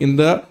Nifty in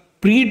the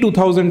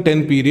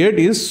pre-2010 period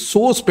is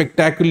so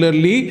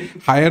spectacularly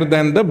higher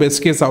than the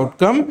best case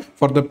outcome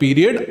for the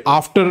period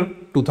after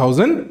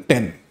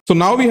 2010. So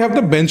now we have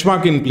the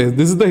benchmark in place.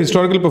 This is the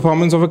historical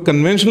performance of a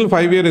conventional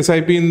 5-year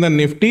SIP in the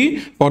Nifty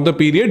for the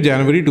period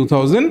January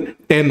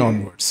 2010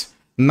 onwards.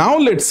 Now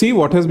let's see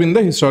what has been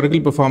the historical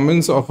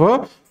performance of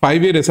a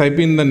 5-year SIP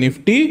in the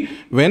Nifty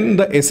when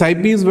the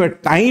SIPs were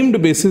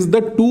timed basis the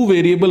 2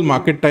 variable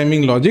market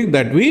timing logic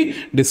that we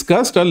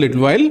discussed a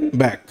little while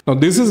back. Now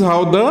this is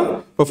how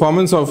the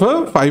performance of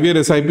a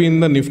 5-year SIP in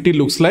the Nifty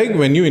looks like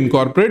when you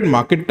incorporate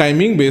market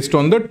timing based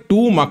on the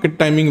 2 market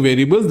timing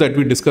variables that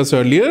we discussed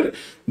earlier,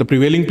 the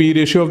prevailing P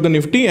ratio of the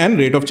Nifty and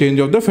rate of change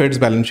of the Fed's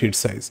balance sheet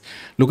size.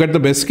 Look at the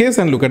best case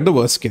and look at the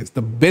worst case.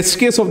 The best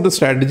case of the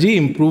strategy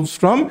improves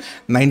from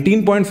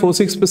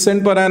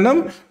 19.46% per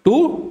annum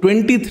to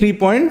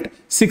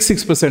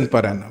 23.66% per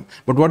annum.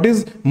 But what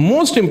is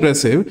most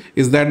impressive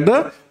is that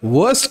the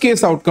worst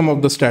case outcome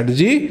of the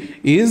strategy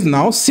is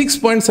now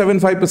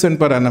 6.75%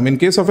 per annum. In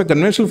case of a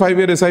conventional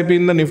 5-year SIP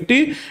in the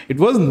Nifty, it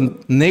was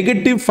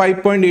negative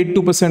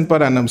 5.82%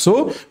 per annum.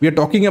 So we are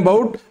talking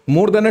about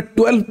more than a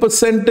 12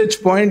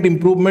 percentage point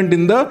improvement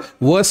in the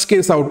worst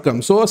case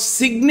outcome. So a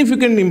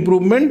significant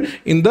improvement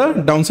in the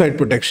downside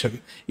protection.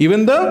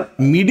 Even the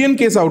median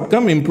case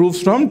outcome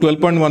improves from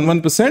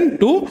 12.11%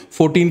 to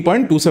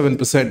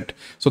 14.27%.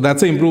 So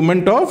that's an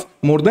improvement of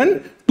more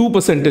than 2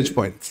 percentage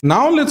points.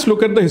 Now let's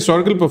look at the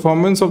historical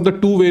performance of the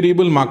 2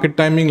 variable market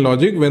timing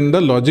logic when the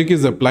logic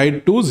is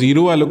applied to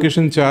zero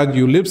allocation charge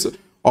ULIPs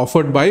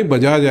offered by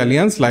Bajaj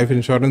Allianz Life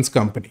Insurance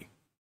Company.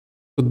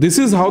 So this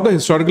is how the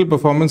historical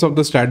performance of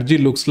the strategy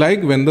looks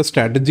like when the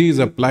strategy is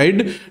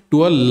applied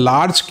to a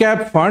large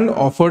cap fund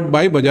offered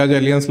by Bajaj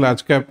Allianz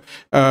Life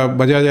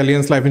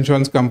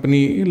Insurance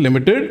Company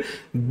Limited.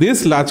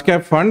 This large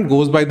cap fund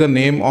goes by the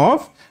name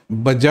of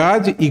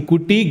Bajaj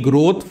Equity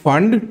Growth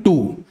Fund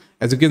 2.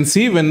 As you can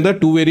see, when the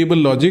 2 variable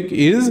logic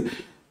is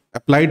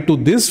applied to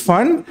this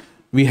fund,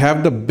 we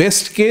have the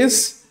best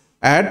case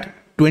at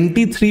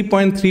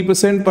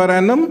 23.3% per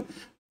annum.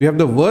 We have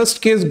the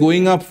worst case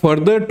going up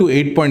further to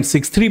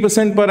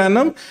 8.63% per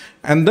annum,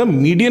 and the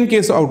median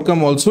case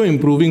outcome also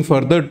improving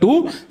further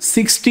to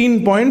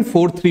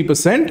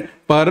 16.43%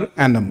 per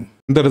annum.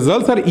 The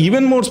results are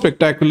even more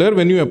spectacular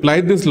when you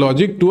apply this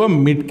logic to a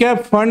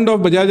mid-cap fund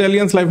of Bajaj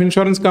Allianz Life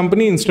Insurance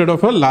Company instead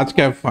of a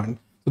large-cap fund.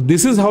 So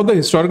this is how the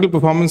historical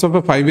performance of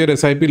a 5-year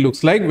SIP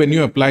looks like when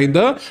you apply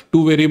the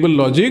 2 variable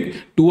logic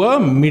to a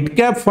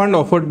mid-cap fund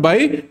offered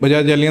by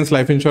Bajaj Allianz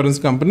Life Insurance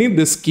Company.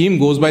 This scheme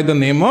goes by the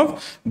name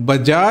of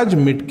Bajaj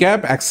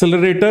Mid-Cap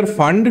Accelerator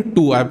Fund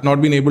 2. I have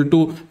not been able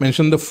to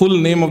mention the full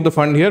name of the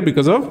fund here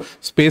because of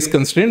space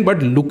constraint,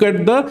 but look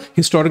at the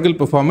historical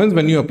performance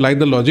when you apply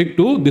the logic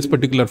to this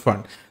particular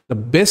fund. The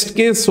best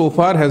case so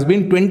far has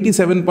been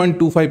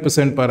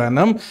 27.25% per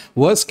annum.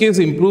 Worst case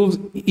improves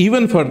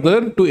even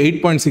further to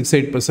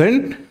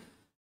 8.68%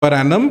 per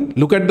annum.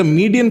 Look at the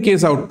median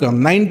case outcome,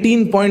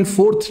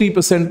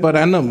 19.43% per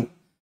annum.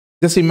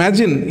 Just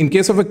imagine, in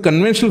case of a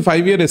conventional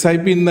 5-year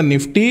SIP in the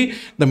Nifty,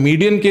 the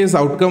median case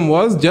outcome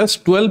was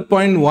just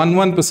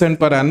 12.11%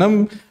 per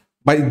annum.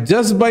 By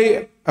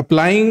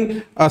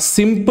applying a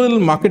simple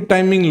market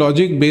timing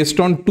logic based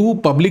on two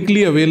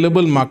publicly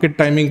available market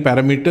timing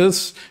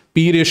parameters,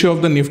 P ratio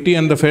of the Nifty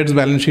and the Fed's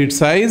balance sheet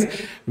size,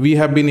 we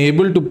have been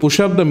able to push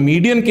up the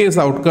median case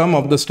outcome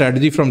of the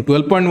strategy from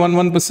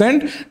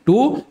 12.11%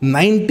 to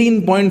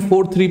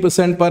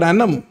 19.43% per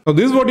annum. So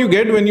this is what you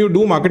get when you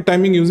do market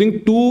timing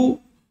using two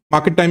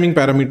market timing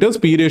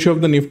parameters, P ratio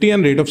of the Nifty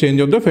and rate of change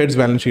of the Fed's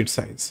balance sheet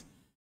size.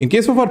 In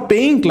case of our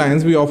paying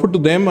clients, we offer to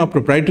them a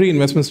proprietary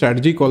investment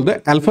strategy called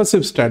the Alpha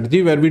SIP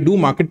strategy, where we do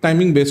market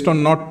timing based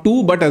on not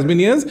two, but as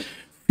many as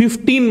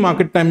 15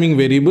 market timing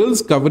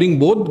variables covering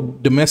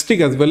both domestic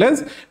as well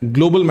as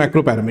global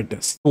macro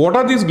parameters. What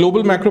are these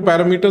global macro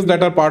parameters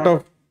that are part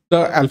of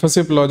the Alpha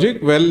SIP logic?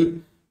 Well,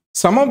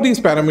 some of these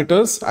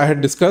parameters I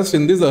had discussed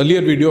in this earlier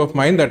video of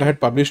mine that I had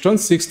published on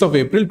 6th of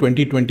April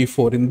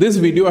 2024. In this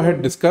video, I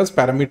had discussed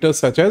parameters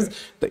such as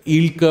the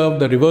yield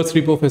curve, the reverse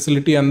repo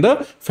facility, and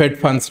the Fed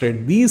funds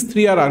rate. These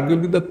three are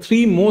arguably the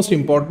three most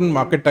important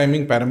market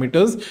timing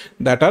parameters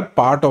that are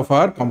part of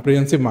our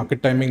comprehensive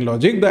market timing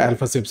logic, the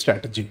Alpha SIP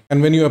strategy.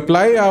 And when you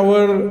apply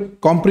our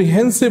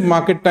comprehensive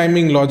market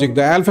timing logic,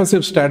 the Alpha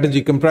SIP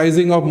strategy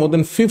comprising of more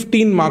than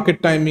 15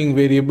 market timing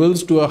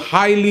variables to a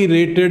highly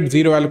rated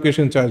zero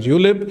allocation charge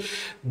ULIP,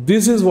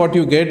 this is what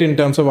you get in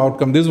terms of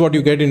outcome. This is what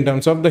you get in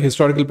terms of the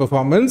historical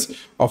performance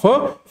of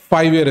a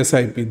 5-year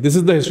SIP. This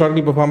is the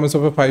historical performance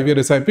of a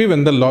 5-year SIP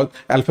when the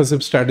Alpha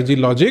SIP strategy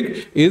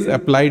logic is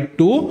applied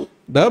to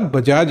the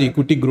Bajaj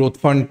Equity Growth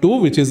Fund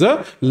 2, which is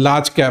a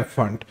large cap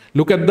fund.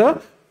 Look at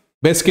the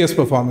best case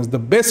performance. The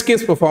best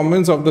case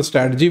performance of the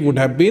strategy would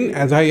have been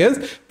as high as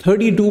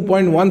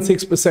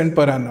 32.16%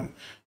 per annum.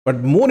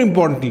 But more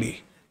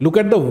importantly, look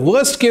at the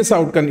worst case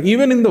outcome.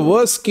 Even in the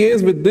worst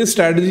case with this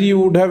strategy, you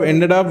would have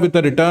ended up with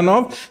a return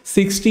of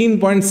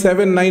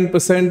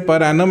 16.79%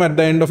 per annum at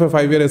the end of a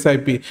 5-year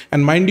SIP.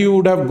 And mind you,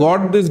 would have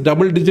got this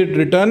double-digit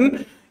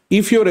return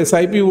if your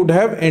SIP would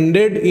have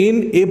ended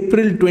in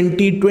April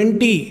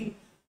 2020.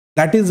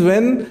 That is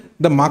when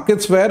the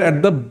markets were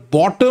at the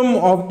bottom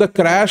of the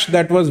crash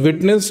that was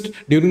witnessed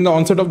during the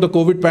onset of the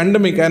COVID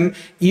pandemic. And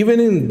even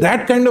in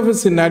that kind of a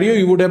scenario,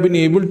 you would have been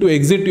able to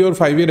exit your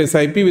 5-year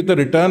SIP with a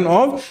return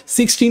of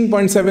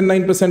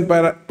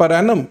 16.79% per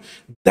annum.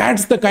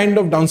 That's the kind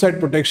of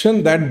downside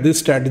protection that this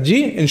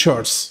strategy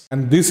ensures.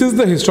 And this is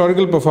the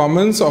historical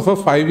performance of a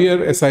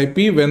 5-year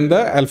SIP when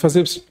the Alpha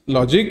SIP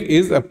logic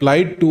is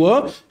applied to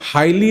a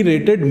highly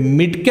rated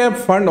mid-cap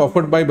fund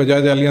offered by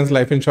Bajaj Allianz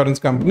Life Insurance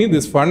Company.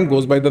 This fund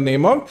goes by the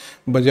name of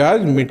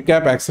Bajaj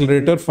Mid-Cap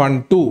Accelerator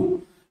Fund 2.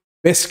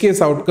 Best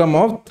case outcome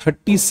of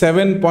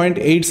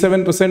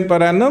 37.87%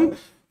 per annum.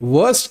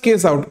 Worst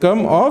case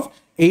outcome of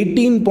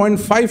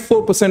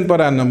 18.54%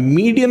 per annum.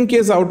 Median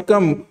case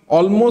outcome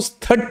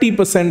almost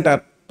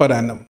 30% per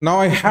annum. Now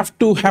I have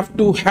to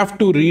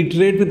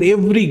reiterate with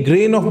every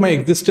grain of my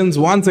existence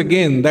once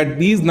again that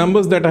these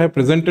numbers that I have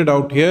presented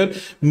out here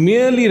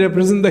merely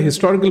represent the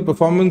historical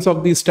performance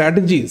of these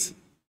strategies.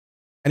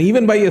 And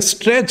even by a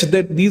stretch,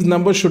 that these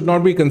numbers should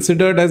not be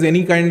considered as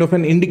any kind of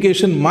an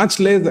indication, much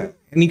less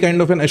any kind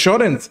of an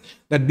assurance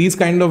that these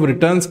kind of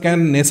returns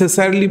can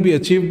necessarily be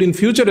achieved in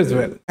future as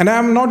well. And I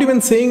am not even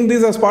saying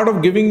this as part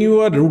of giving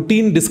you a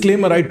routine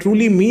disclaimer. I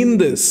truly mean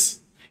this.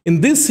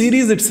 In this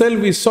series itself,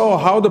 we saw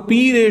how the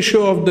P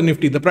ratio of the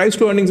Nifty, the price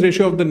to earnings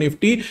ratio of the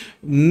Nifty,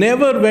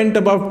 never went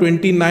above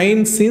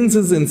 29 since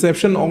its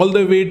inception all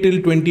the way till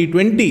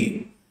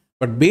 2020.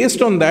 But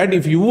based on that,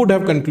 if you would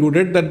have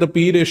concluded that the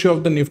P ratio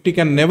of the Nifty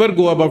can never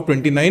go above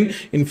 29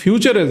 in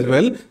future as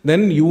well,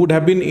 then you would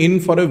have been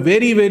in for a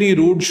very, very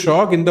rude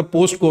shock in the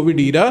post-COVID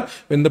era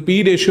when the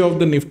P ratio of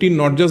the Nifty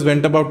not just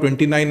went above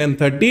 29 and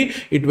 30,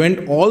 it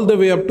went all the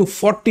way up to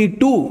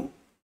 42.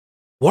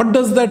 What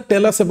does that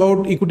tell us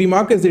about equity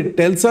markets? It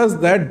tells us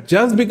that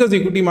just because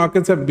equity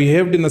markets have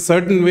behaved in a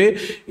certain way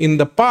in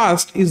the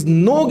past is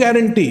no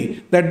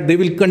guarantee that they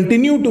will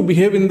continue to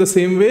behave in the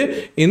same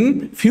way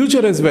in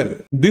future as well.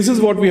 This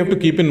is what we have to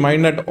keep in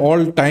mind at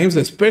all times,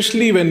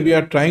 especially when we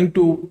are trying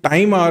to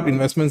time our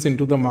investments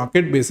into the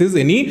market basis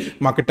any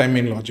market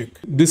timing logic.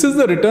 This is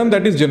the return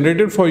that is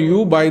generated for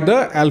you by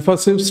the Alpha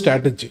SIP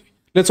strategy.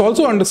 Let's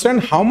also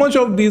understand how much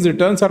of these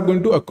returns are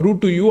going to accrue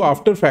to you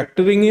after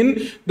factoring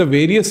in the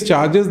various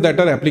charges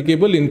that are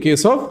applicable in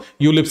case of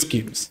ULIP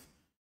schemes.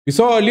 We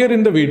saw earlier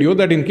in the video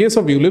that in case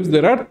of ULIPs,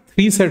 there are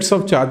 3 sets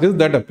of charges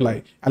that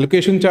apply: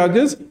 allocation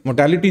charges,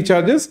 mortality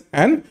charges,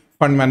 and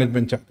fund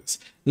management charges.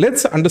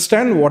 Let's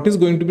understand what is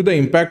going to be the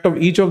impact of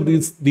each of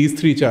these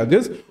 3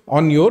 charges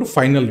on your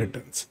final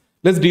returns.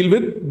 Let's deal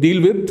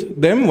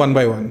with them one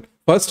by one.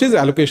 First is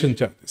allocation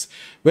charges.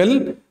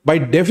 Well, by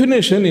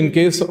definition, in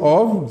case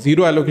of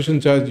zero allocation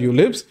charge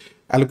ULIPs,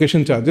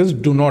 allocation charges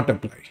do not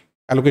apply.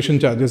 Allocation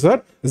charges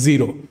are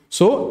zero.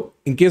 So,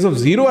 in case of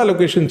zero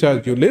allocation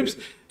charge ULIPs,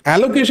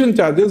 allocation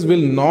charges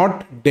will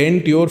not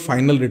dent your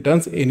final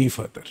returns any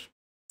further.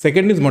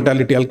 Second is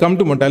mortality. I'll come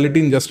to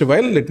mortality in just a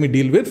while. Let me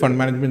deal with fund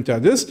management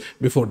charges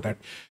before that.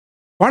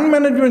 Fund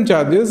management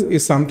charges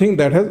is something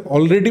that has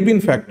already been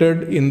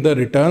factored in the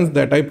returns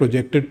that I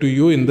projected to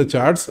you in the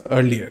charts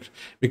earlier,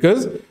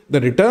 because the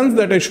returns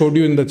that I showed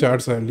you in the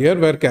charts earlier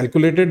were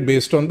calculated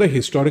based on the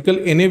historical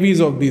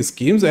NAVs of these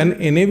schemes, and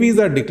NAVs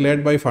are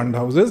declared by fund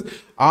houses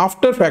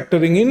after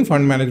factoring in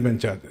fund management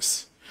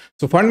charges.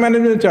 So fund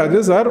management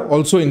charges are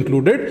also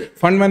included.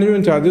 Fund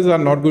management charges are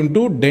not going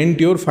to dent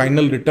your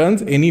final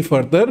returns any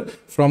further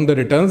from the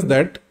returns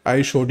that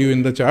I showed you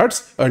in the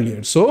charts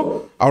earlier.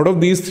 So out of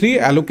these three,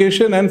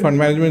 allocation and fund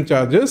management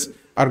charges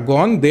are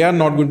gone. They are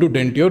not going to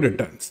dent your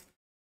returns.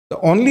 The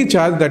only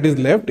charge that is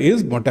left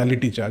is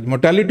mortality charge.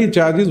 Mortality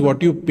charge is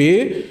what you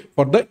pay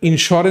for the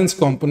insurance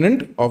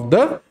component of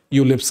the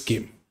ULIP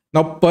scheme.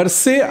 Now, per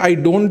se, I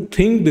don't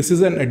think this is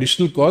an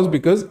additional cost,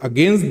 because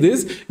against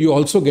this, you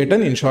also get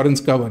an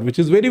insurance cover, which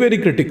is very, very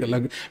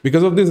critical.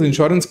 Because of this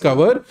insurance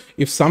cover,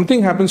 if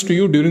something happens to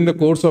you during the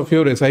course of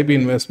your SIP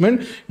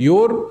investment,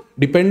 your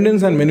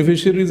dependents and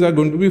beneficiaries are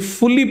going to be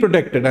fully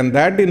protected. And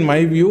that, in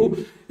my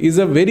view, is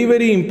a very,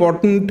 very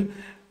important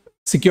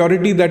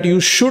security that you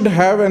should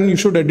have, and you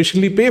should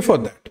additionally pay for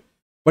that.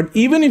 But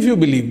even if you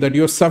believe that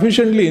you're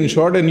sufficiently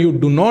insured and you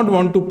do not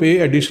want to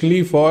pay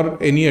additionally for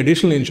any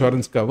additional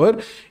insurance cover,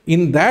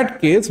 in that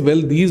case, well,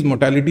 these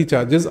mortality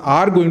charges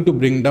are going to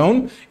bring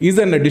down, is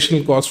an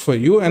additional cost for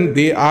you, and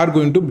they are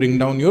going to bring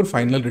down your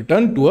final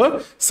return to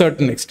a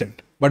certain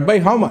extent. But by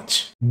how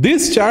much?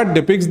 This chart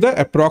depicts the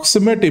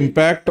approximate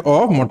impact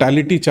of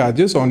mortality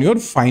charges on your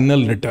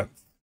final return.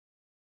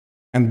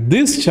 And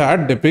this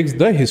chart depicts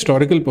the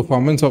historical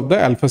performance of the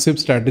Alpha SIP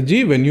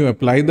strategy when you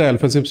apply the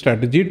Alpha SIP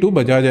strategy to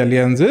Bajaj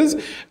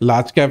Allianz's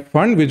large cap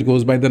fund, which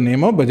goes by the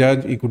name of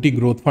Bajaj Equity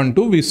Growth Fund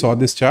 2. We saw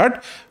this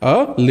chart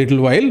a little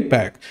while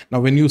back.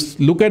 Now, when you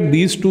look at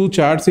these two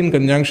charts in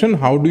conjunction,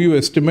 how do you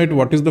estimate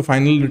what is the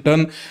final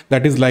return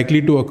that is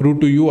likely to accrue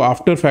to you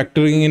after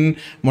factoring in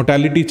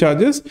mortality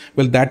charges?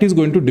 Well, that is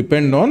going to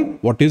depend on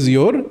what is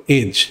your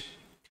age.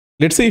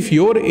 Let's say if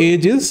your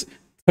age is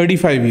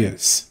 35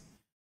 years.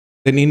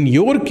 Then in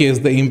your case,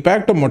 the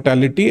impact of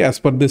mortality as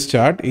per this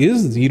chart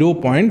is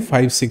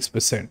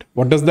 0.56%.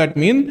 What does that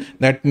mean?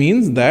 That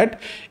means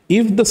that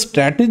if the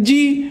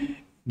strategy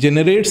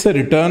generates a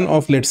return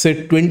of, let's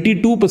say,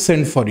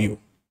 22% for you,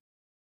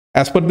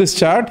 as per this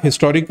chart,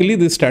 historically,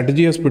 this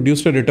strategy has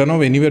produced a return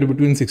of anywhere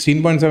between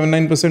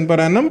 16.79% per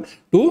annum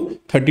to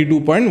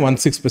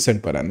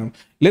 32.16% per annum.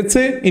 Let's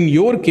say in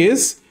your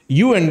case,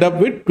 you end up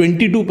with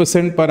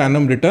 22% per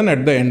annum return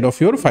at the end of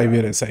your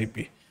 5-year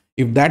SIP.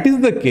 If that is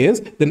the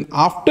case, then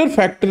after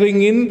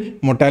factoring in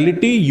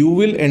mortality, you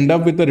will end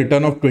up with a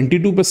return of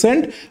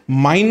 22%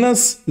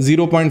 minus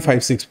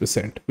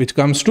 0.56%, which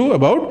comes to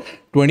about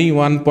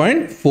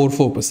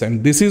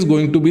 21.44%. This is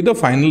going to be the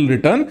final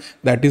return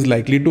that is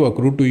likely to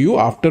accrue to you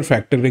after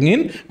factoring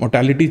in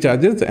mortality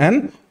charges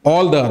and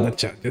all the other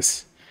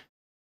charges.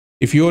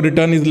 If your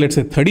return is, let's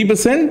say,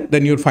 30%,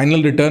 then your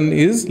final return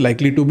is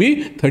likely to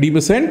be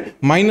 30%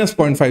 minus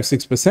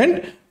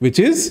 0.56%, which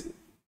is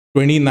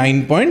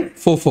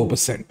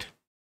 29.44%.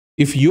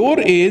 If your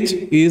age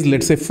is,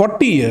 let's say,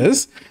 40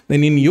 years,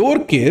 then in your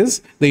case,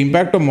 the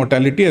impact of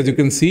mortality, as you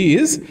can see,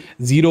 is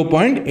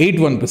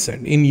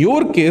 0.81%. In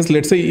your case,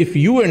 let's say if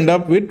you end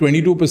up with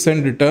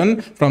 22% return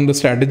from the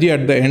strategy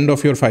at the end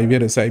of your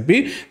 5-year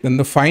SIP, then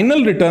the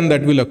final return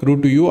that will accrue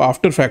to you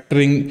after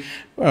factoring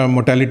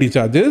mortality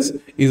charges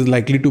is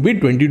likely to be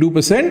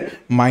 22%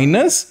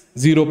 minus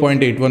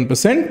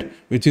 0.81%,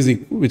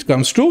 which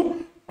comes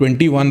to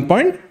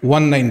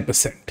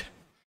 21.19%.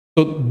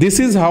 So this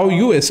is how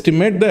you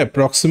estimate the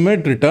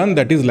approximate return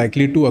that is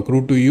likely to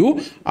accrue to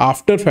you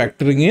after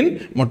factoring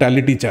in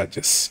mortality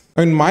charges.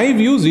 In my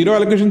view, zero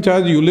allocation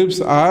charge ULIPs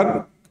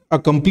are a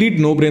complete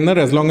no-brainer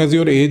as long as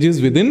your age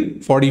is within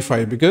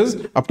 45, because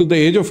up to the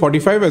age of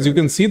 45, as you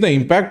can see, the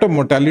impact of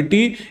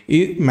mortality,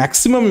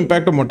 maximum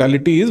impact of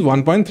mortality is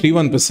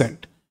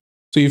 1.31%.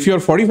 So if you're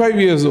 45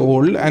 years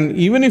old, and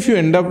even if you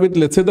end up with,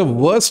 let's say, the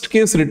worst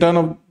case return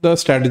of the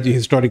strategy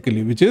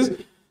historically, which is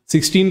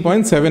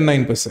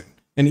 16.79%,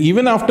 and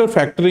even after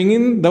factoring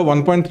in the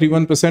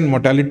 1.31%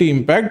 mortality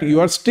impact,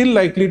 you are still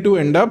likely to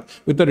end up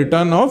with a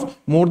return of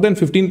more than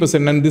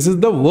 15%. And this is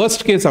the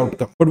worst case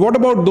outcome. But what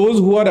about those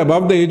who are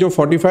above the age of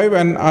 45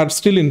 and are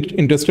still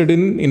interested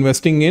in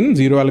investing in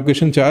zero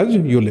allocation charge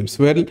ULIPs?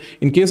 Well,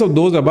 in case of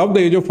those above the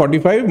age of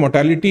 45,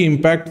 mortality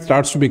impact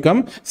starts to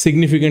become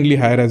significantly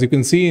higher. As you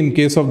can see, in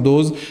case of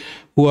those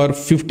who are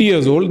 50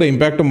 years old, the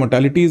impact of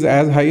mortality is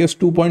as high as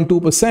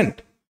 2.2%.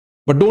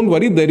 But don't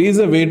worry, there is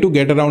a way to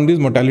get around these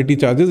mortality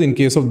charges in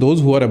case of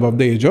those who are above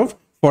the age of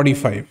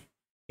 45.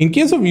 In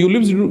case of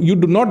ULIPs, you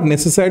do not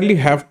necessarily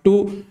have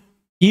to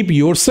keep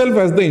yourself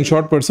as the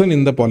insured person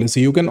in the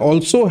policy. You can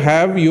also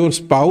have your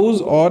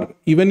spouse or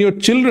even your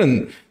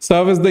children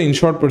serve as the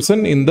insured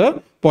person in the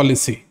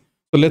policy.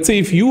 So let's say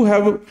if you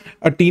have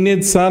a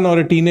teenage son or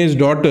a teenage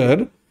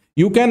daughter,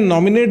 you can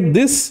nominate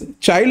this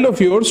child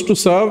of yours to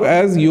serve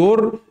as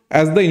your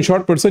as the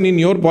insured person in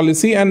your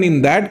policy, and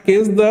in that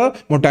case the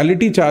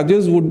mortality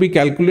charges would be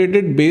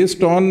calculated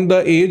based on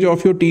the age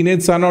of your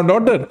teenage son or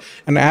daughter,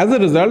 and as a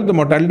result the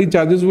mortality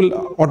charges will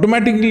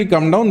automatically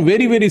come down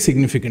very, very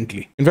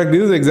significantly. In fact,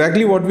 this is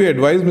exactly what we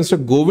advise Mr.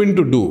 Govind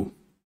to do.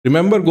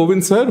 Remember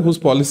Govind sir, whose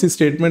policy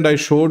statement I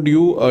showed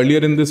you earlier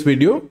in this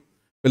video?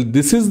 Well,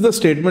 this is the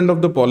statement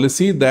of the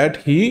policy that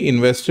he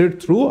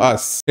invested through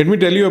us. Let me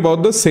tell you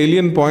about the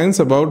salient points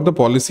about the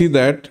policy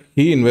that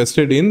he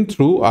invested in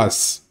through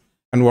us,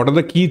 and what are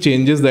the key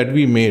changes that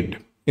we made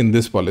in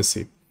this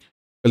policy.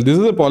 Well, this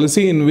is a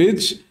policy in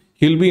which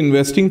he'll be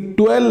investing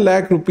 12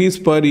 lakh rupees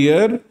per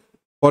year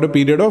for a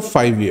period of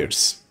 5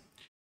 years.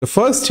 The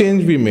first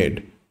change we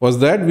made was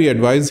that we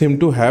advised him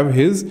to have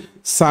his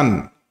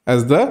son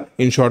as the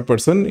insured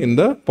person in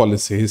the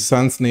policy. His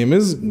son's name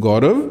is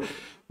Gaurav.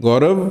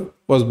 Gaurav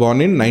was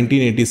born in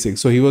 1986.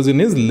 So he was in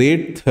his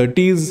late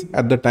 30s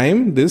at the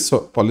time this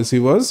policy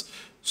was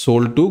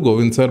sold to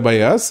Govind sir by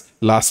us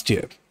last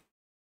year.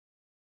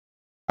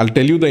 I'll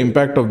tell you the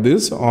impact of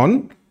this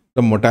on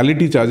the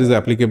mortality charges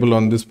applicable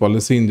on this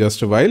policy in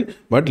just a while,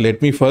 but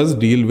let me first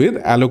deal with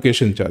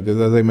allocation charges.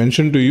 As I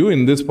mentioned to you,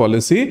 in this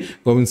policy,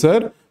 Govind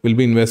sir will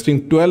be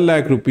investing 12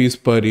 lakh rupees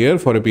per year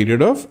for a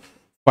period of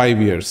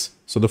 5 years.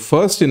 So the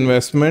first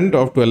investment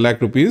of 12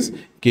 lakh rupees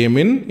came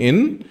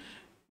in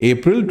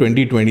April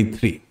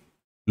 2023.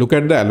 Look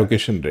at the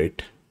allocation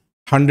rate,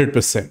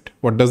 100%.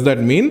 What does that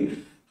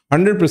mean?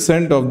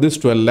 100% of this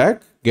 12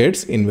 lakh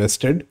gets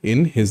invested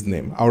in his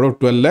name. Out of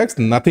 12 lakhs,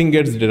 nothing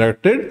gets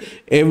deducted,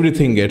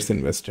 everything gets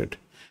invested.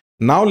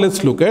 Now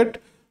let's look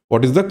at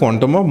what is the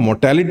quantum of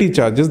mortality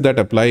charges that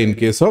apply in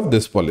case of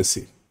this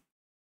policy.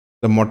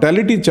 The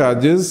mortality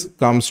charges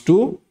comes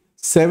to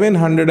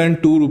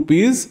 702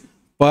 rupees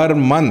per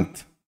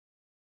month.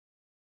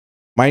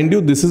 Mind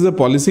you, this is a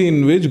policy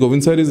in which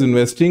Govind sir is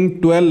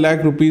investing 12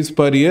 lakh rupees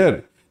per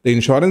year. The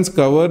insurance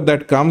cover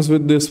that comes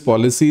with this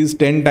policy is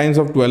 10 times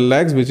of 12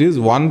 lakhs, which is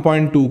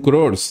 1.2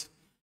 crores.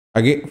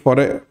 Again, for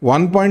a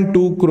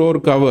 1.2 crore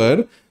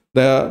cover,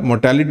 the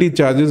mortality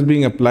charges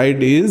being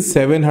applied is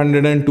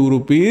 702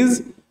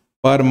 rupees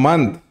per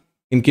month.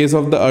 In case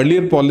of the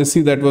earlier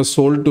policy that was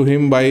sold to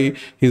him by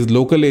his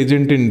local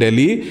agent in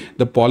Delhi,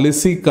 the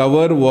policy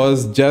cover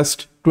was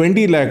just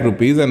 20 lakh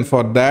rupees, and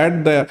for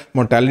that the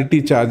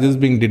mortality charges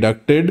being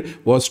deducted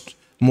was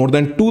more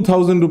than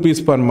 2000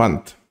 rupees per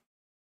month.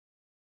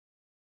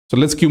 So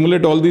let's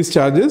cumulate all these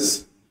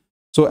charges.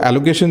 So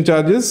allocation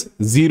charges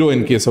 0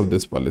 in case of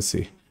this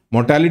policy.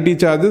 Mortality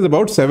charges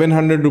about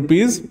 700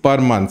 rupees per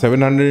month.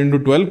 700 into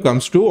 12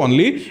 comes to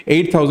only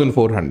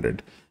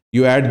 8,400.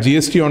 You add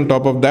GST on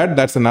top of that,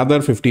 that's another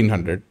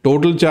 1500.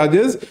 Total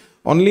charges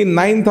only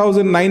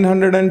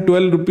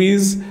 9,912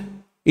 rupees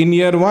in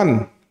year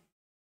 1.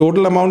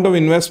 Total amount of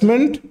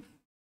investment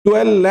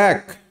 12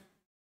 lakh.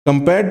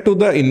 Compared to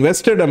the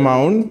invested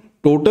amount,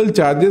 total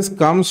charges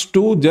comes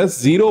to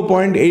just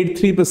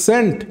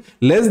 0.83%.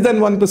 Less than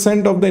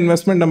 1% of the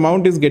investment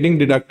amount is getting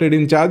deducted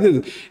in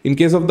charges. In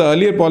case of the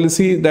earlier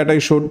policy that I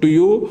showed to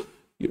you,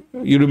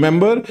 you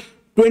remember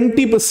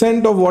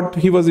 20% of what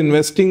he was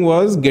investing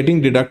was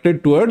getting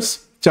deducted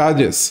towards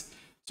charges.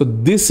 So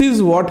this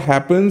is what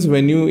happens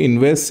when you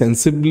invest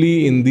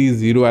sensibly in these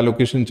zero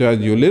allocation charge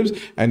ULIPs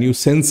and you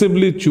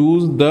sensibly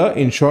choose the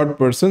insured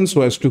person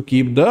so as to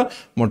keep the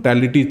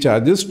mortality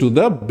charges to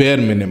the bare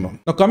minimum.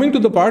 Now coming to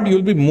the part you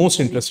will be most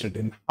interested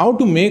in, how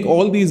to make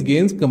all these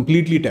gains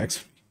completely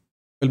tax-free.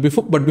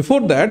 Well,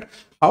 before that,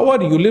 how are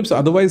ULIPs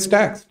otherwise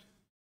taxed?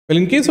 Well,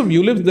 in case of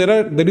ULIPs,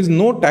 there is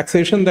no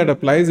taxation that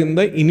applies in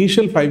the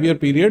initial 5-year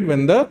period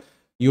when the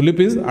ULIP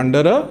is under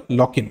a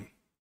lock-in.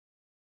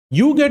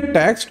 You get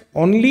taxed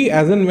only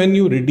as and when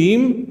you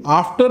redeem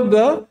after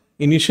the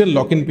initial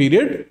lock-in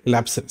period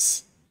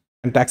lapses.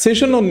 And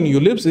taxation on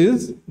ULIPs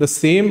is the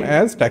same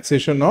as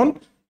taxation on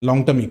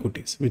long-term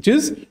equities, which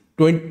is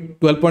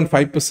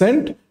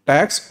 12.5%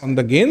 tax on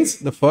the gains.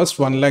 The first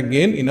 1 lakh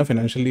gain in a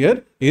financial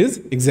year is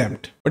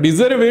exempt. But is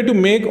there a way to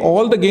make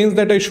all the gains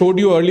that I showed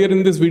you earlier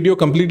in this video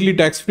completely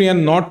tax-free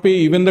and not pay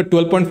even the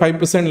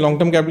 12.5%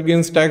 long-term capital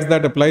gains tax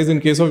that applies in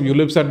case of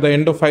ULIPs at the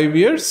end of 5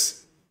 years?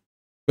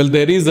 Well,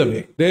 there is a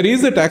way. There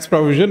is a tax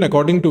provision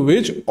according to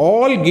which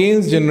all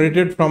gains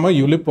generated from a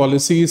ULIP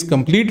policy is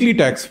completely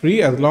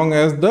tax-free as long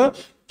as the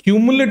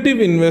cumulative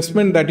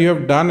investment that you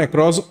have done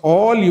across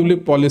all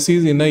ULIP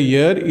policies in a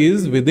year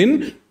is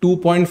within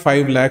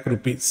 2.5 lakh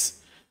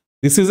rupees.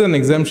 This is an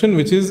exemption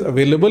which is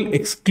available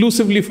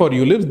exclusively for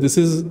ULIPs. This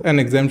is an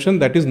exemption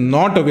that is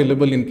not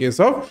available in case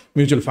of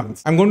mutual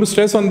funds. I'm going to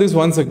stress on this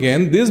once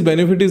again. This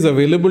benefit is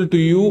available to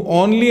you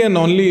only and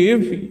only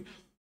if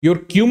your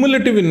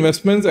cumulative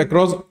investments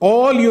across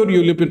all your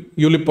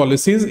ULIP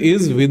policies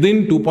is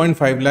within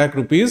 2.5 lakh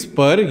rupees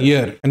per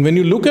year. And when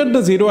you look at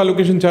the zero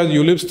allocation charge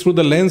ULIPs through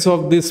the lens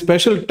of this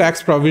special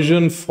tax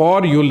provision for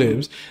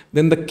ULIPs,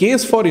 then the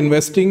case for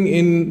investing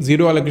in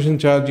zero allocation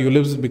charge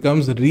ULIPs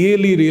becomes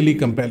really, really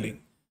compelling.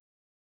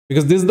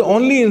 Because this is the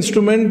only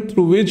instrument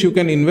through which you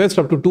can invest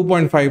up to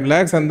 2.5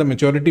 lakhs and the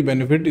maturity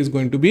benefit is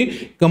going to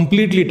be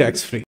completely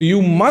tax-free.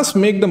 You must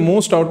make the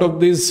most out of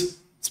this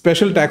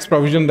special tax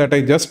provision that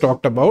I just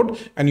talked about,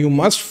 and you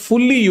must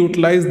fully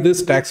utilize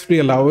this tax-free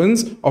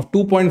allowance of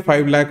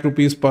 2.5 lakh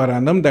rupees per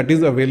annum that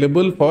is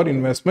available for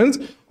investments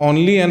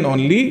only and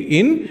only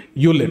in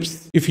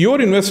ULIPs. If your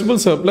investable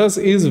surplus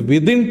is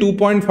within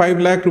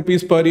 2.5 lakh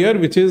rupees per year,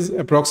 which is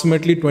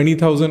approximately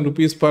 20,000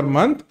 rupees per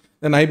month,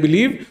 then I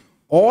believe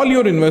all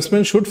your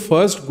investments should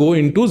first go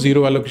into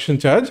zero allocation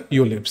charge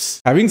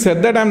ULIPs. Having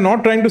said that, I'm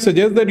not trying to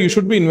suggest that you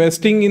should be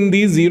investing in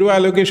these zero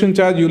allocation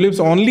charge ULIPs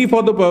only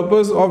for the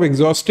purpose of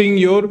exhausting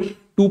your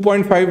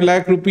 2.5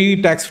 lakh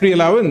rupee tax-free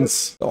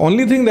allowance. The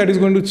only thing that is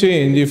going to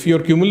change if your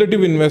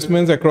cumulative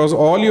investments across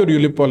all your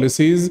ULIP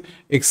policies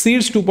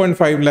exceeds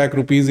 2.5 lakh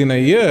rupees in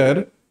a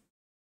year,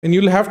 then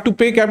you'll have to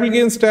pay capital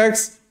gains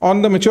tax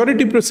on the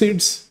maturity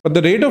proceeds. But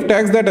the rate of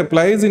tax that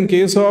applies in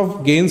case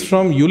of gains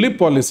from ULIP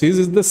policies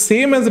is the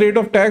same as rate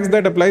of tax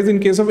that applies in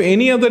case of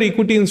any other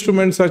equity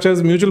instrument such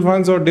as mutual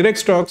funds or direct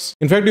stocks.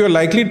 In fact, you are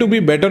likely to be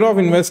better off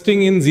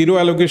investing in zero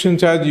allocation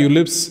charge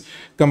ULIPs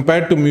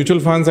compared to mutual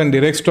funds and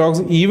direct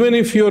stocks, even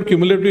if your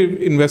cumulative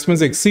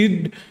investments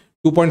exceed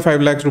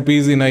 2.5 lakhs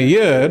rupees in a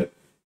year,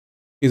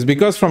 is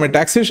because from a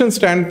taxation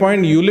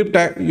standpoint,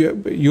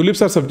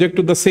 ULIPs are subject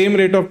to the same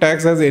rate of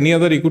tax as any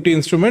other equity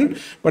instrument,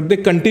 but they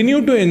continue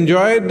to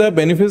enjoy the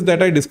benefits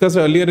that I discussed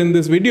earlier in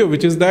this video,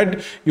 which is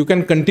that you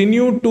can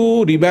continue to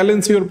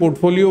rebalance your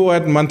portfolio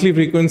at monthly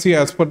frequency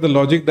as per the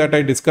logic that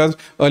I discussed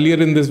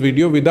earlier in this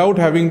video without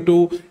having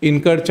to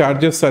incur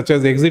charges such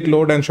as exit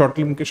load and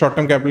short-term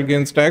capital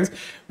gains tax,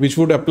 which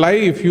would apply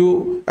if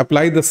you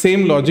apply the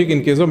same logic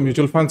in case of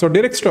mutual funds or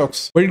direct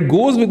stocks. But it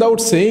goes without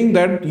saying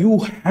that you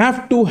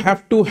have to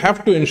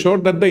ensure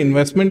that the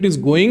investment is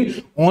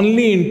going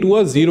only into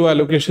a zero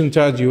allocation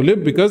charge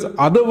ULIP, because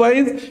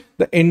otherwise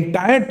the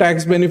entire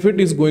tax benefit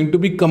is going to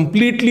be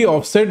completely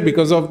offset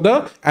because of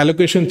the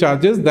allocation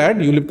charges that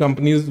ULIP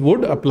companies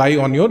would apply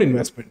on your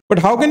investment. But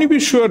how can you be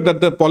sure that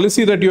the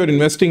policy that you are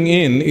investing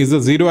in is a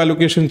zero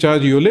allocation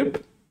charge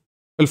ULIP?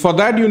 Well, for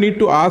that, you need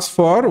to ask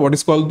for what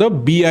is called the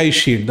BI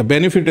sheet, the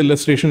benefit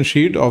illustration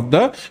sheet of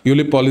the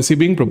ULIP policy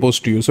being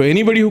proposed to you. So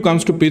anybody who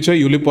comes to pitch a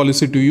ULIP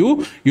policy to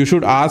you, you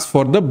should ask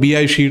for the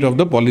BI sheet of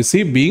the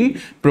policy being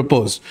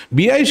proposed.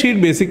 BI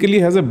sheet basically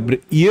has a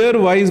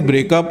year-wise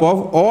breakup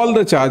of all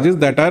the charges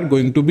that are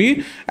going to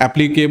be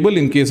applicable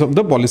in case of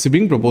the policy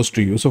being proposed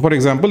to you. So for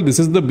example, this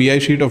is the BI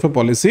sheet of a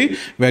policy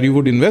where you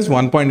would invest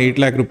 1.8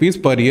 lakh rupees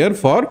per year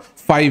for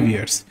 5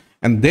 years.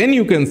 And then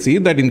you can see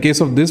that in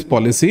case of this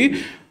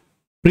policy,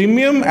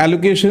 premium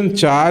allocation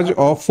charge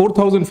of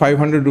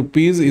 4,500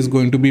 rupees is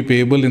going to be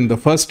payable in the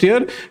first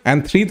year,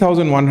 and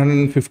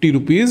 3,150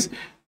 rupees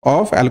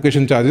of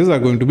allocation charges are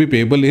going to be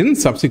payable in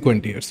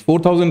subsequent years.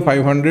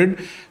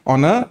 4,500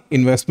 on an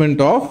investment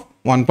of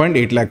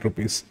 1.8 lakh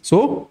rupees.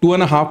 So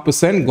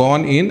 2.5%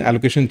 gone in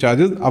allocation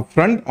charges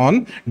upfront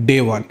on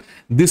day one.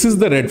 This is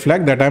the red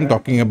flag that I'm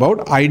talking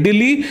about.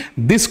 Ideally,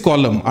 this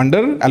column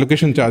under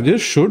allocation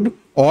charges should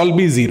all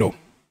be zero.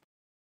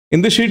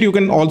 In this sheet, you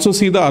can also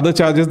see the other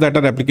charges that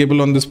are applicable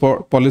on this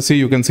policy.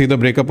 You can see the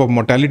breakup of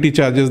mortality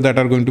charges that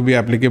are going to be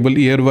applicable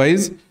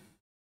year-wise.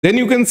 Then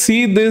you can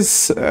see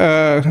this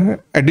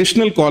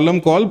additional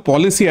column called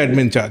policy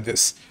admin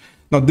charges.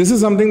 Now, this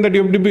is something that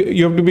you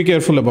have to be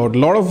careful about. A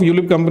lot of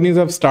ULIP companies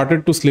have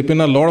started to slip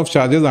in a lot of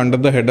charges under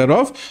the header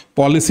of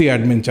policy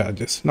admin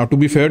charges. Now, to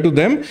be fair to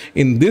them,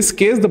 in this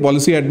case, the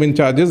policy admin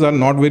charges are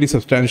not very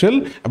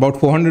substantial, about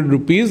 400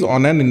 rupees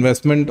on an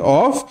investment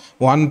of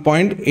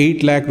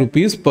 1.8 lakh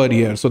rupees per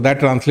year. So that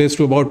translates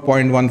to about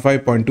 0.15,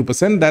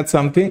 0.2%. That's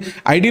something,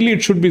 ideally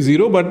it should be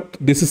zero, but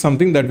this is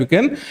something that we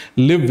can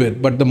live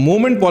with. But the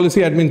moment policy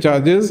admin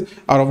charges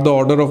are of the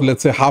order of,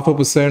 let's say,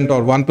 0.5%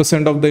 or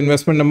 1% of the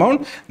investment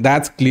amount,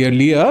 that's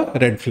clearly a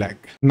red flag.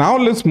 Now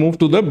let's move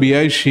to the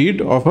BI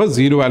sheet of a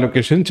zero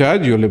allocation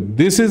charge ULIP.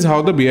 This is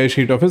how the BI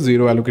sheet of a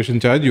zero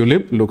allocation charge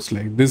ULIP looks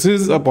like. This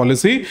is a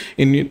policy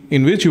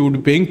in which you would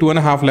be paying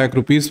 2.5 lakh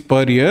rupees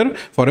per year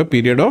for a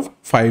period of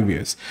 5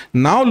 years.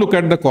 Now look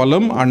at the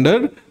column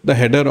under the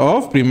header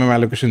of premium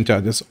allocation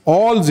charges.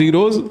 All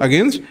zeros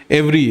against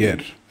every year.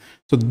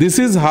 So this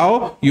is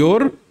how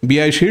your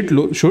BI sheet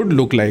should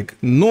look like.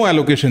 No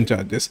allocation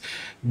charges.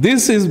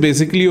 This is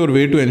basically your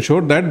way to ensure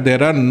that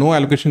there are no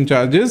allocation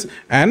charges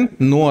and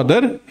no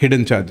other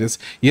hidden charges.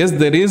 Yes,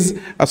 there is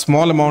a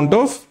small amount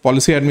of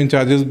policy admin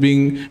charges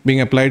being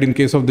applied in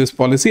case of this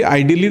policy.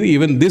 Ideally,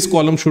 even this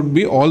column should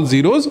be all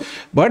zeros,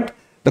 but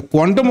the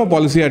quantum of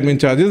policy admin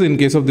charges in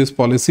case of this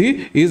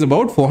policy is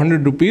about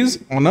 400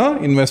 rupees on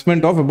an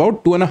investment of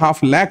about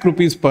 2.5 lakh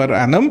rupees per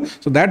annum.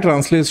 So that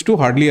translates to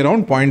hardly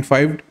around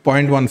 0.15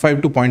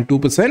 to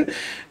 0.2%.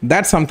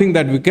 That's something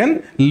that we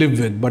can live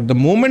with. But the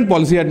moment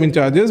policy admin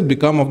charges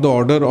become of the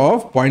order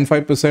of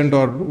 0.5%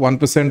 or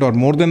 1% or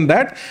more than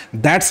that,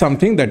 that's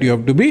something that you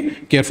have to be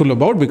careful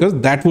about, because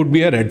that would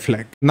be a red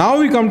flag. Now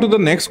we come to the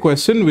next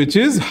question, which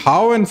is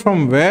how and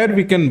from where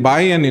we can buy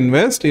and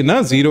invest in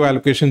a zero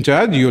allocation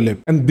charge ULIP.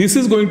 And this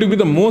is going to be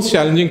the most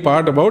challenging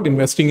part about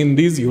investing in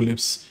these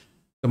ULIPs.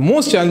 The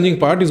most challenging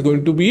part is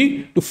going to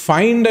be to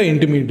find an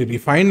intermediary,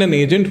 find an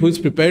agent who is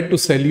prepared to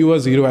sell you a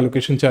zero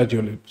allocation charge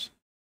ULIPs.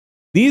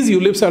 These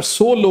ULIPs are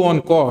so low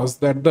on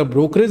cost that the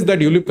brokerage that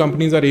ULIP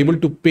companies are able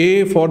to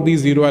pay for these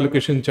zero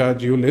allocation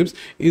charge ULIPs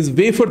is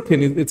wafer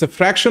thin. It's a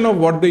fraction of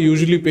what they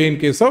usually pay in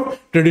case of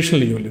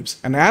traditional ULIPs.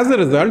 And as a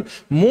result,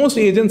 most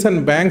agents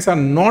and banks are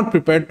not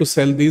prepared to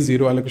sell these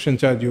zero allocation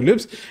charge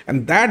ULIPs.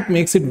 And that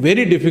makes it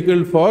very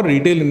difficult for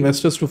retail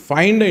investors to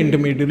find an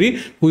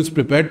intermediary who is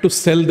prepared to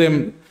sell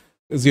them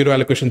zero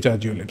allocation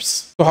charge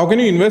ULIPs. So how can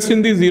you invest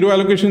in these zero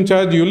allocation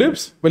charge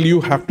ULIPs? Well, you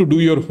have to do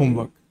your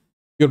homework.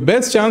 Your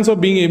best chance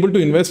of being able to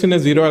invest in a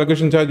zero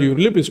allocation charge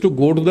ULIP is to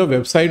go to the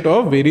website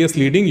of various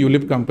leading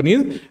ULIP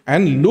companies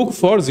and look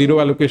for zero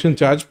allocation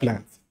charge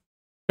plans.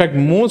 In fact,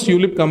 most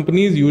ULIP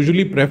companies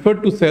usually prefer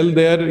to sell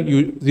their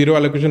zero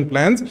allocation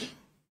plans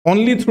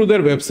only through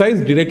their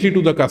websites directly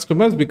to the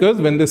customers,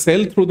 because when they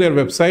sell through their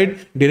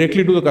website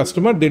directly to the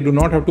customer, they do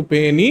not have to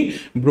pay any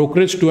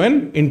brokerage to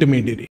an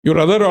intermediary. Your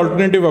other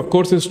alternative, of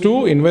course, is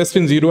to invest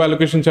in zero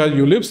allocation charge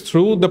ULIPs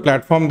through the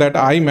platform that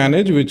I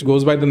manage, which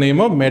goes by the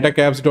name of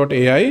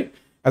metacaps.ai.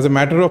 As a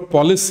matter of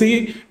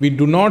policy, we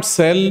do not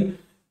sell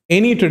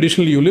any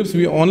traditional ULIPs.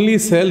 We only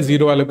sell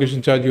zero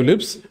allocation charge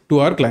ULIPs to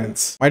our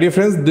clients. My dear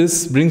friends,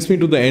 this brings me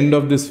to the end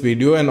of this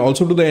video and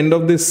also to the end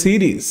of this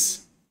series.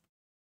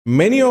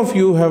 Many of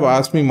you have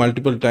asked me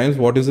multiple times,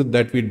 what is it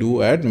that we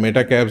do at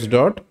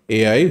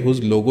metacaps.ai,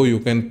 whose logo you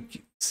can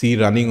see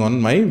running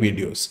on my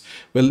videos.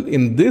 Well,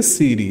 in this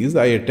series,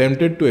 I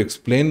attempted to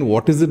explain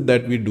what is it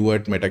that we do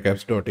at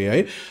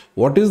metacaps.ai,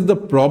 what is the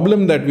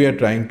problem that we are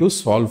trying to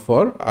solve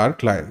for our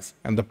clients.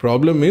 And the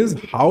problem is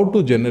how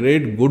to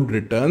generate good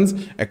returns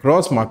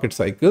across market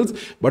cycles,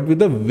 but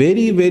with a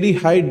very, very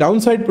high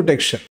downside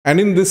protection. And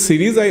in this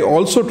series, I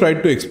also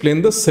tried to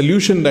explain the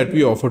solution that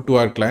we offer to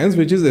our clients,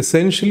 which is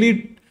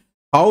essentially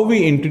how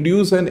we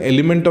introduce an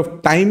element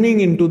of timing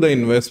into the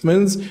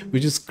investments,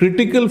 which is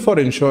critical for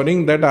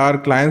ensuring that our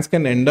clients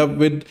can end up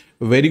with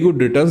very good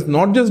returns,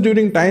 not just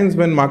during times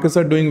when markets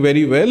are doing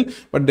very well,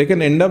 but they can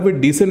end up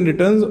with decent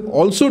returns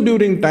also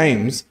during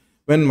times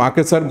when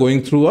markets are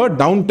going through a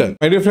downturn.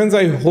 My dear friends,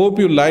 I hope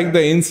you like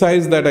the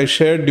insights that I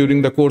shared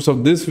during the course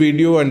of this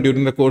video and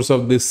during the course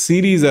of this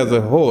series as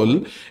a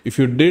whole. If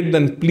you did,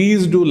 then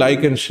please do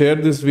like and share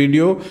this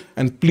video,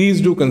 and please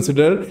do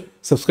consider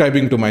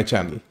subscribing to my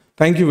channel.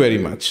 Thank you very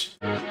much.